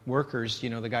airline workers,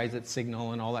 the guys that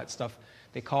signal and all that stuff.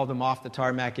 They called them off the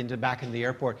tarmac back into the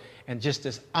airport, and just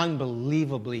this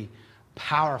unbelievably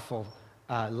powerful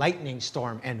lightning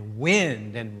storm and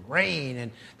wind and rain,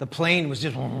 and the plane was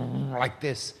just like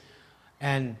this.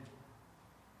 And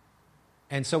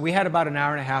so we had about an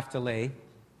hour and a half delay,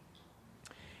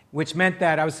 which meant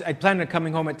that I planned on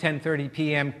coming home at 10:30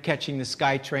 p.m., catching the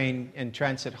SkyTrain and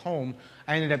transit home.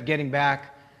 I ended up getting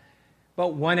back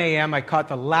about 1 a.m. I caught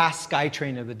the last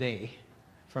SkyTrain of the day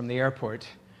from the airport.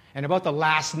 And about the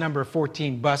last number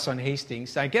 14 bus on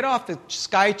Hastings. I get off the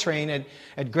SkyTrain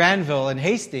at Granville and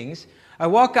Hastings. I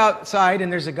walk outside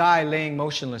and there's a guy laying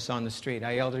motionless on the street.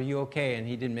 I yelled, "Are you okay?" And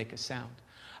he didn't make a sound.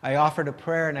 I offered a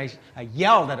prayer and I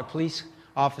yelled at a police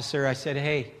officer. I said,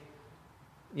 "Hey,"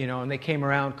 and they came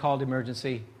around, called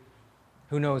emergency.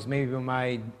 Who knows, maybe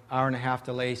my hour and a half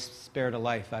delay spared a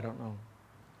life. I don't know.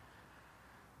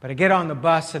 But I get on the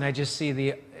bus and I just see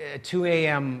the 2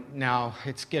 a.m. now.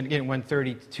 It's getting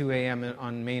 1:30 to 2 a.m.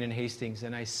 on Main and Hastings,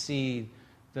 and I see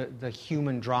the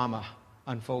human drama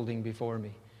unfolding before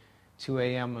me. 2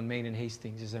 a.m. on Main and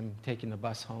Hastings as I'm taking the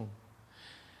bus home.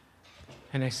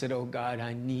 And I said, "Oh God,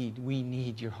 we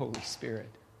need your Holy Spirit.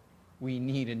 We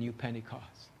need a new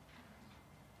Pentecost."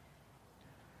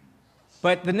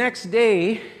 But the next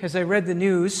day, as I read the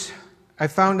news, I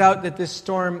found out that this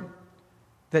storm,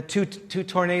 that two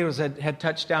tornadoes had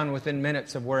touched down within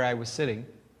minutes of where I was sitting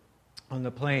on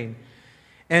the plane.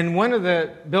 And one of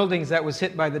the buildings that was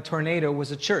hit by the tornado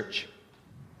was a church.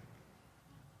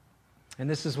 And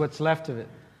this is what's left of it.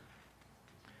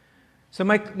 So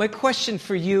my question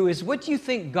for you is, what do you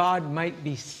think God might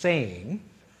be saying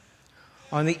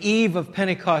on the eve of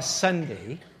Pentecost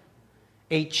Sunday?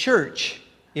 A church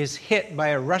is hit by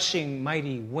a rushing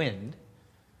mighty wind,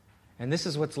 and this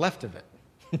is what's left of it.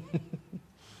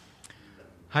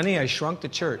 Honey, I shrunk the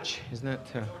church. Isn't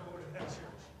that...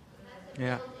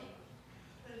 Yeah.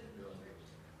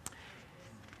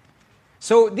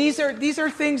 So these are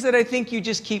things that I think you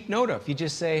just keep note of. You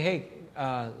just say, hey,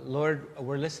 Lord,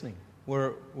 we're listening.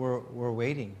 We're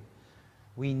waiting.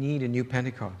 We need a new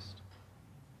Pentecost.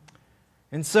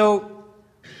 And so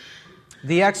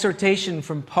the exhortation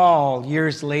from Paul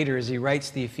years later as he writes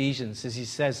the Ephesians is he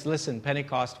says, listen,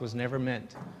 Pentecost was never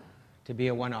meant to be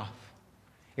a one-off.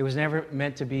 It was never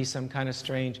meant to be some kind of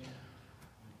strange,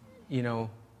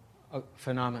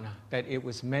 phenomena. That it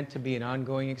was meant to be an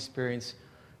ongoing experience.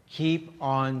 Keep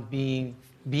on be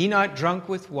not drunk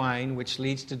with wine, which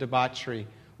leads to debauchery.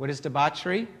 What is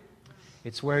debauchery?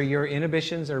 It's where your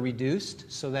inhibitions are reduced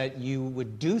so that you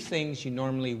would do things you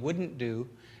normally wouldn't do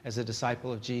as a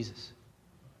disciple of Jesus.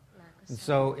 And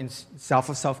so, in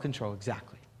self-control,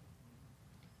 exactly.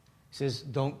 He says,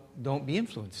 don't be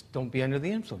influenced. Don't be under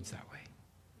the influence that way.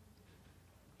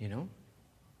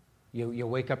 You'll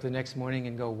wake up the next morning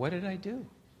and go, what did I do?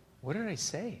 What did I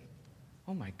say?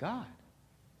 Oh my God.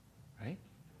 Right?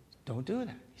 Don't do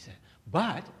that, he said.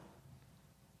 But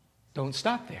don't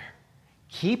stop there.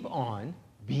 Keep on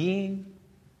being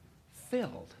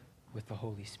filled with the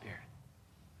Holy Spirit.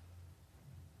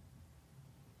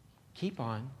 Keep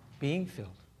on being filled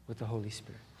with the Holy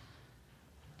Spirit.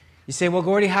 You say, well,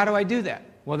 Gordy, how do I do that?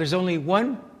 Well, there's only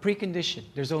one precondition.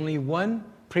 There's only one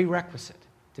prerequisite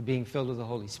to being filled with the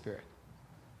Holy Spirit.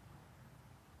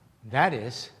 That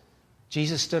is,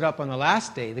 Jesus stood up on the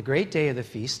last day, the great day of the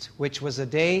feast, which was a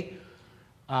day,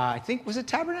 I think, was it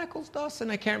Tabernacles, Dawson?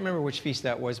 I can't remember which feast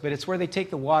that was, but it's where they take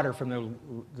the water from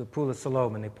the pool of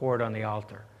Siloam and they pour it on the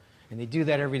altar. And they do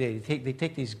that every day. They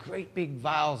take these great big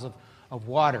vials of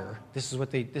water. This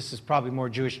is probably more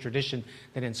Jewish tradition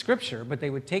than in Scripture, but they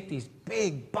would take these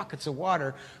big buckets of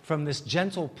water from this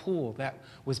gentle pool that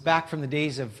was back from the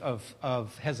days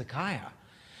of Hezekiah.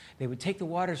 They would take the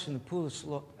waters from the pool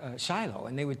of Shiloh,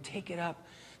 and they would take it up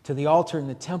to the altar in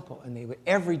the temple, and they would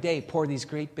every day pour these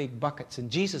great big buckets.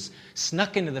 And Jesus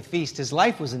snuck into the feast. His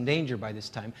life was in danger by this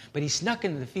time, but he snuck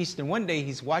into the feast, and one day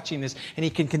he's watching this, and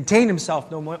he can contain himself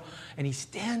no more, and he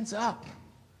stands up.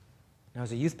 Now,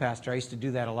 as a youth pastor, I used to do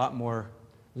that a lot more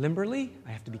limberly. I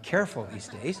have to be careful these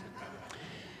days.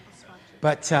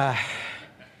 But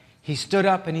he stood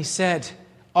up and he said,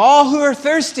 all who are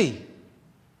thirsty,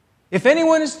 if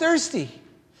anyone is thirsty,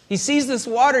 he sees this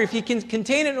water, if he can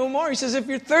contain it no more, he says, if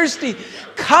you're thirsty,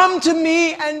 come to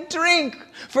me and drink.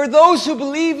 For those who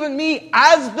believe in me,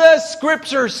 as the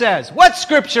Scripture says. What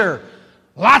Scripture?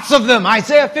 Lots of them.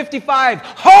 Isaiah 55.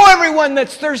 Ho, everyone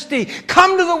that's thirsty,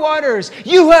 come to the waters.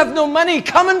 You have no money,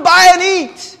 come and buy and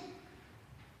eat.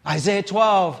 Isaiah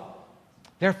 12.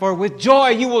 Therefore, with joy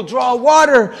you will draw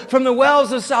water from the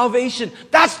wells of salvation.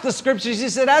 That's the Scriptures. He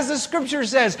said, as the Scripture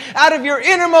says, out of your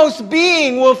innermost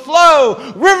being will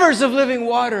flow rivers of living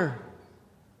water.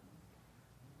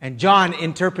 And John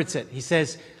interprets it. He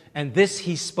says, and this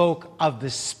he spoke of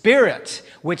the Spirit,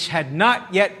 which had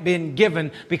not yet been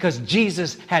given because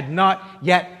Jesus had not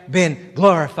yet been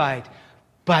glorified.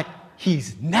 But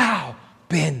he's now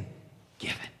been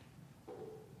given.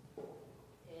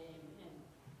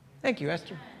 Thank you,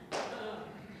 Esther.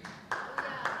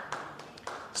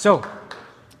 So,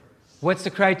 what's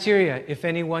the criteria? If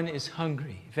anyone is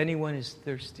hungry, if anyone is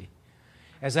thirsty.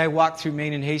 As I walked through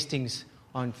Main and Hastings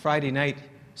on Friday night,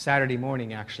 Saturday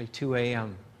morning actually, 2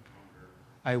 a.m.,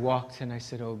 I walked and I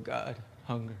said, oh God,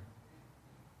 hunger.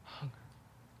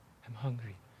 I'm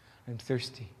hungry. I'm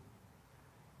thirsty.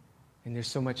 And there's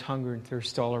so much hunger and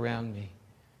thirst all around me.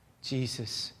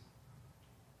 Jesus,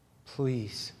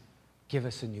 please give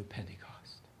us a new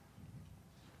Pentecost.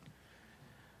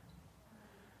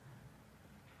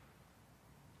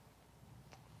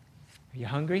 Are you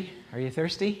hungry? Are you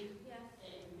thirsty? Yes.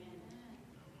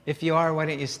 If you are, why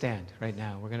don't you stand right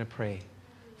now? We're going to pray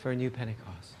for a new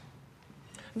Pentecost.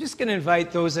 I'm just going to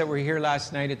invite those that were here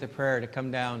last night at the prayer to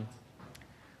come down.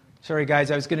 Sorry,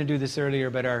 guys, I was going to do this earlier,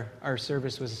 but our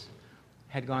service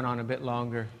had gone on a bit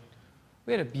longer.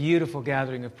 We had a beautiful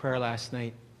gathering of prayer last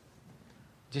night.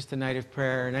 Just a night of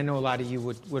prayer. And I know a lot of you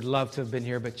would love to have been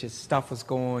here, but just stuff was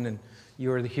going, and you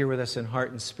were here with us in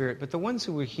heart and spirit. But the ones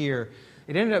who were here,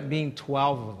 it ended up being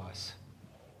 12 of us.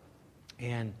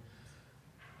 And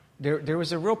there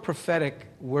was a real prophetic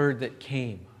word that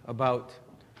came about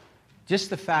just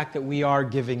the fact that we are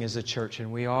giving as a church,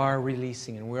 and we are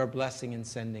releasing, and we are blessing and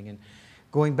sending. And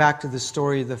going back to the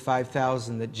story of the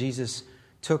 5,000, that Jesus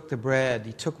took the bread,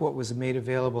 he took what was made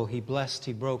available, he blessed,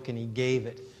 he broke, and he gave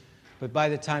it. But by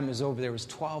the time it was over, there was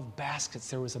 12 baskets.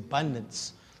 There was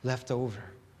abundance left over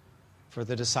for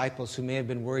the disciples who may have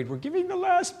been worried, we're giving the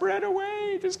last bread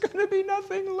away. There's going to be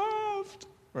nothing left,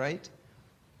 right?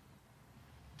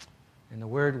 And the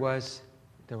word was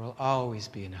there will always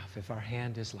be enough if our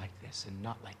hand is like this and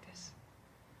not like this.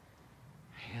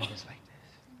 Our hand is like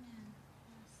this.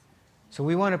 So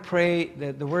we want to pray.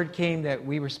 The word came that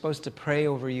we were supposed to pray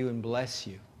over you and bless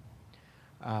you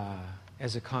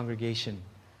as a congregation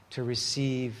to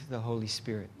receive the Holy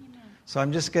Spirit. Amen. So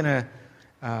I'm just going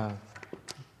to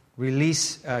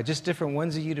release just different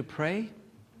ones of you to pray.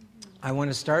 I want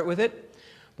to start with it,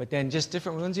 but then just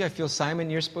different ones of you. I feel, Simon,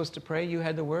 you're supposed to pray. You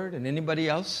had the word. And anybody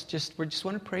else, we just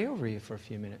want to pray over you for a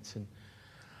few minutes. And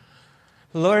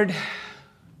Lord,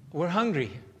 we're hungry.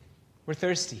 We're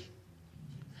thirsty.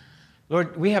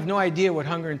 Lord, we have no idea what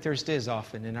hunger and thirst is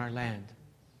often in our land.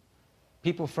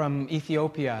 People from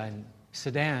Ethiopia and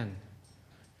Sudan,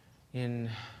 in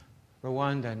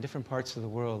Rwanda and different parts of the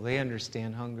world, they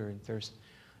understand hunger and thirst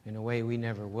in a way we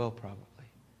never will probably.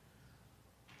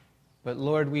 But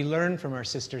Lord, we learn from our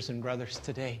sisters and brothers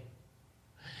today.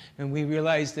 And we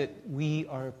realize that we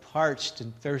are parched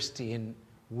and thirsty and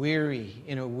weary,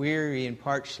 in a weary and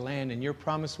parched land. And your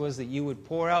promise was that you would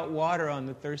pour out water on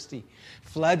the thirsty,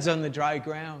 floods on the dry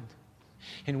ground.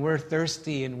 And we're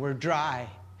thirsty and we're dry.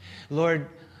 Lord,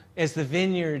 as the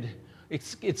vineyard,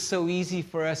 it's so easy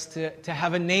for us to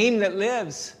have a name that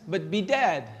lives, but be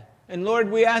dead. And Lord,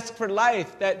 we ask for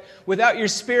life, that without your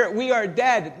Spirit, we are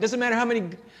dead. It doesn't matter how many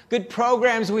good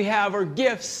programs we have or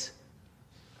gifts.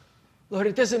 Lord,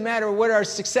 it doesn't matter what our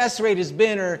success rate has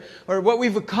been or what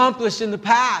we've accomplished in the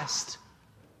past.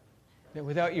 That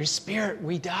without your Spirit,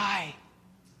 we die.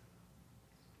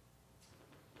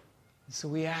 And so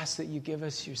we ask that you give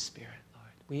us your Spirit,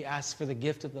 Lord. We ask for the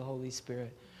gift of the Holy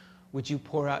Spirit. Would you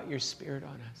pour out your Spirit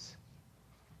on us?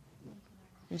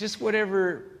 And just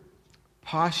whatever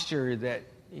posture that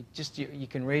you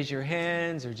can raise your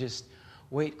hands or just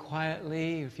wait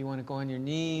quietly, or if you want to go on your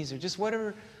knees, or just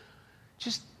whatever,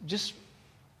 just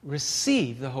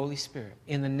receive the Holy Spirit.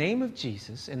 In the name of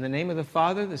Jesus, in the name of the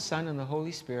Father, the Son, and the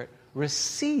Holy Spirit,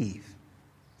 receive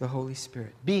the Holy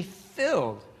Spirit. Be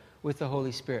filled with the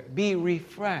Holy Spirit. Be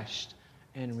refreshed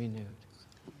and renewed.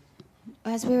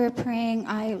 As we were praying,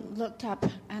 I looked up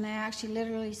and I actually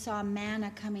literally saw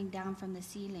manna coming down from the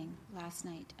ceiling last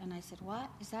night. And I said, what?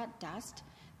 Is that dust?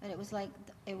 But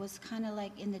it was kind of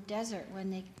like in the desert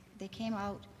when they came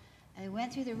out and they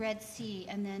went through the Red Sea,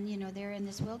 and then, they're in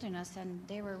this wilderness and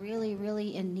they were really,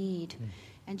 really in need.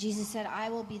 And Jesus said, I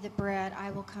will be the bread, I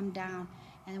will come down.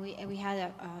 And we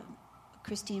had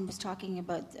Christine was talking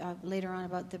about later on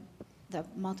about the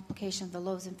multiplication of the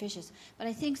loaves and fishes. But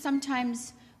I think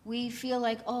sometimes we feel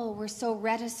like, we're so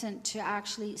reticent to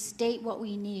actually state what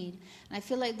we need. And I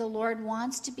feel like the Lord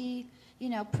wants to be,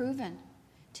 proven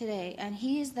today. And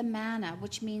he is the manna,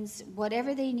 which means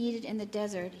whatever they needed in the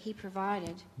desert, he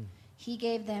provided. He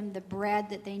gave them the bread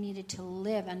that they needed to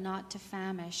live and not to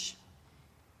famish.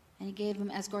 And he gave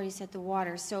them, as Gordy said, the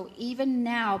water. So even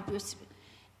now,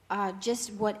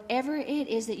 just whatever it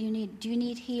is that you need. Do you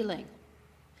need healing?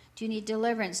 Do you need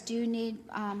deliverance? Do you need,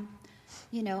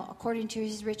 according to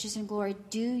his riches and glory,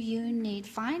 do you need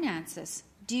finances?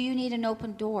 Do you need an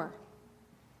open door?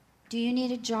 Do you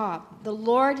need a job? The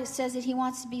Lord says that he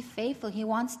wants to be faithful. He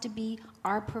wants to be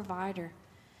our provider.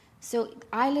 So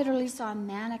I literally saw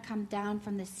manna come down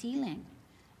from the ceiling.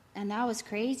 And that was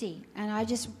crazy. And I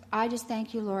just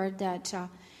thank you, Lord, that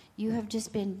you have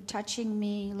just been touching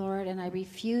me, Lord, and I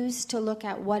refuse to look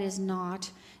at what is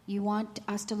not. You want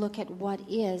us to look at what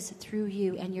is through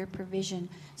you and your provision.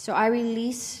 So I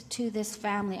release to this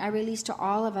family, I release to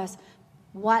all of us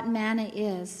what manna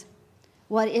is.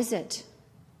 What is it?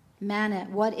 Manna,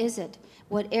 what is it?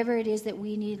 Whatever it is that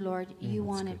we need, Lord, you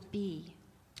want to be.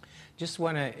 Just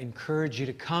want to encourage you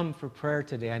to come for prayer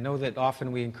today. I know that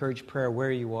often we encourage prayer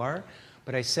where you are,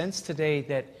 but I sense today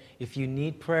that if you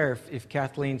need prayer, if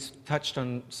Kathleen's touched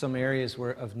on some areas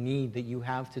of need that you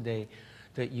have today,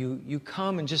 that you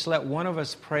come and just let one of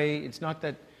us pray. It's not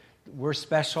that we're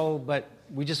special, but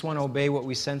we just want to obey what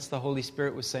we sense the Holy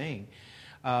Spirit was saying.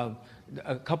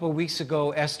 A couple of weeks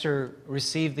ago, Esther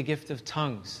received the gift of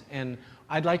tongues, and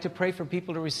I'd like to pray for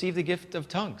people to receive the gift of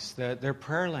tongues, their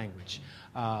prayer language.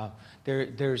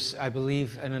 There's, I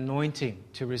believe, an anointing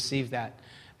to receive that.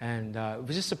 And it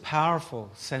was just a powerful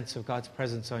sense of God's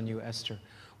presence on you, Esther,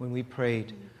 when we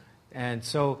prayed. And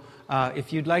so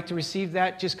if you'd like to receive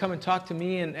that, just come and talk to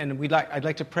me, and I'd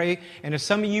like to pray. And if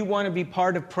some of you want to be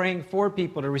part of praying for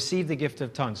people to receive the gift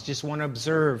of tongues, just want to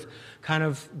observe kind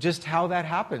of just how that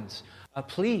happens,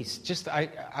 please,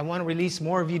 I want to release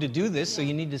more of you to do this, so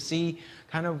you need to see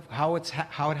kind of how it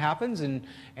happens and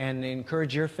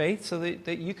encourage your faith so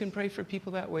that you can pray for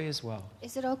people that way as well.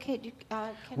 Is it okay?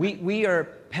 We are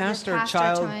past our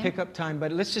child pickup time,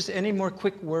 but let's just, any more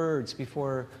quick words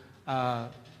before...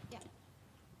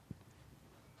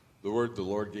 The word the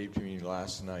Lord gave to me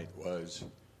last night was,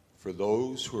 for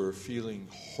those who are feeling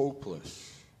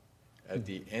hopeless at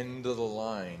the end of the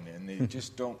line and they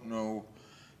just don't know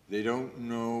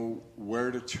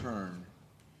where to turn,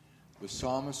 the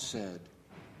psalmist said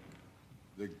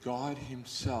that God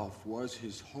himself was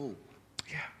his hope.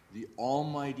 Yeah. The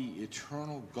almighty,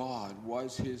 eternal God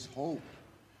was his hope.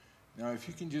 Now, if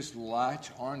you can just latch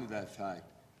onto that fact,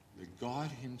 that God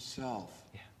himself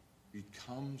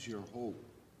becomes your hope,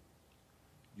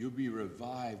 you'll be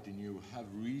revived and you'll have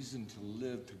reason to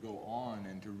live, to go on,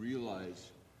 and to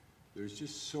realize there's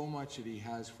just so much that he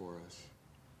has for us,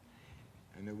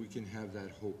 and that we can have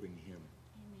that hope in him.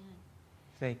 Amen.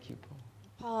 Thank you, Paul.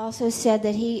 Paul also said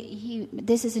that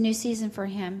this is a new season for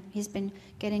him. He's been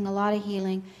getting a lot of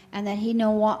healing, and that he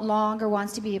no longer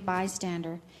wants to be a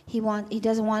bystander. He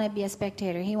doesn't want to be a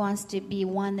spectator. He wants to be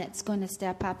one that's going to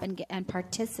step up and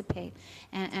participate.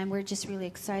 And we're just really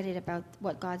excited about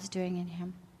what God's doing in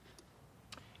him.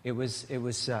 It was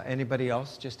anybody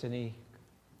else? Just any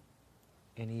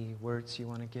words you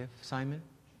want to give? Simon?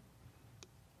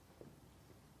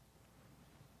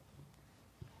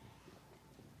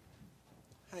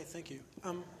 Hi, thank you.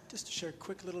 Just to share a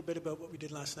quick little bit about what we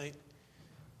did last night.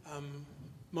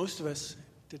 Most of us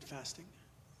did fasting,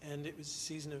 and it was a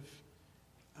season of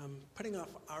putting off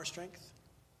our strength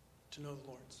to know the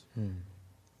Lord's. And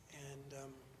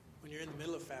when you're in the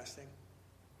middle of fasting,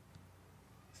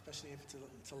 especially if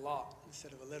it's a lot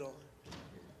instead of a little,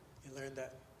 you learn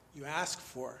that you ask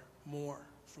for more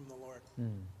from the Lord.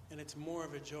 And it's more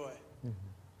of a joy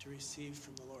to receive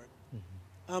from the Lord.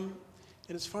 And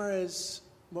as far as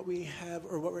what we have,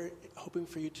 or what we're hoping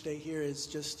for you today here, is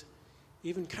just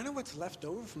even kind of what's left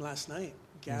over from last night,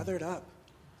 gathered up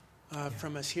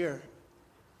from us here.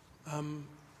 I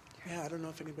don't know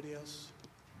if anybody else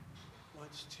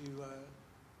wants to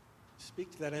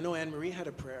speak to that. I know Anne-Marie had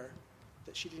a prayer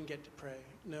that she didn't get to pray.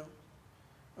 No?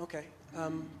 Okay.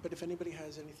 But if anybody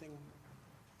has anything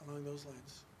along those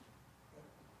lines.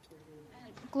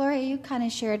 Gloria, you kind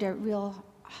of shared a real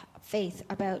faith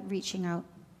about reaching out.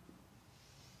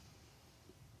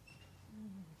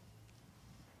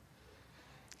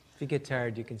 If you get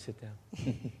tired, you can sit down.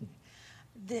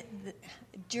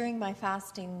 During my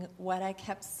fasting, what I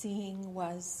kept seeing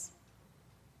was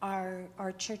our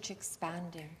church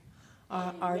expanding,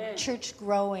 our church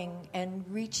growing and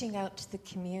reaching out to the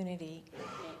community.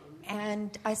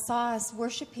 And I saw us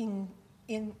worshiping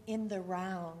in the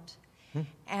round.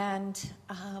 And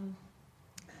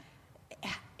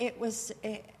it was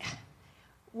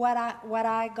what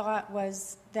I got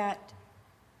was that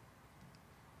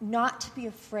not to be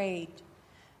afraid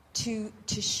to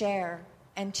share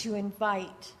and to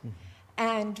invite.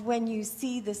 And when you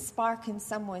see the spark in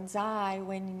someone's eye,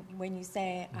 when you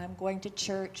say, I'm going to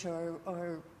church,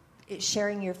 or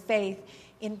sharing your faith,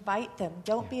 invite them.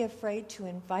 Don't be afraid to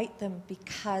invite them,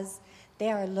 because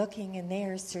they are looking and they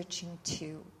are searching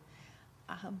too.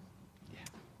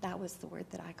 That was the word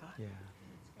that I got. Yeah,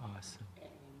 awesome.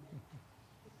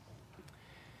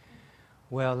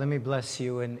 Well, let me bless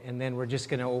you, and then we're just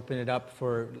going to open it up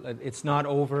for, it's not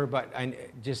over, but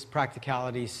just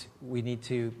practicalities. We need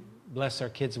to bless our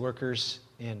kids' workers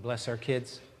and bless our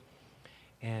kids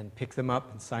and pick them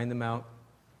up and sign them out.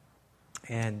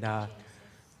 And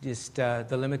just the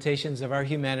limitations of our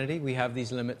humanity, we have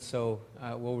these limits, so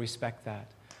we'll respect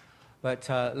that. But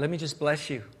let me just bless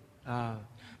you.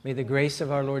 May the grace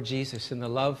of our Lord Jesus and the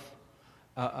love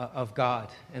of God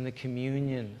and the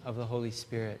communion of the Holy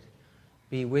Spirit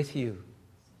be with you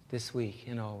this week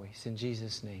and always. In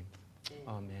Jesus' name,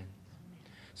 amen.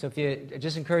 So I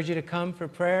just encourage you to come for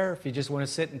prayer. If you just want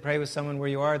to sit and pray with someone where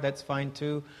you are, that's fine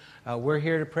too. We're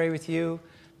here to pray with you.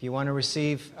 If you want to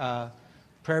receive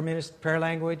prayer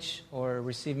language or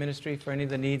receive ministry for any of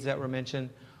the needs that were mentioned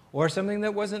or something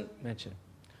that wasn't mentioned,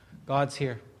 God's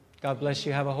here. God bless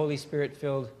you. Have a Holy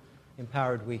Spirit-filled,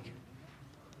 empowered week.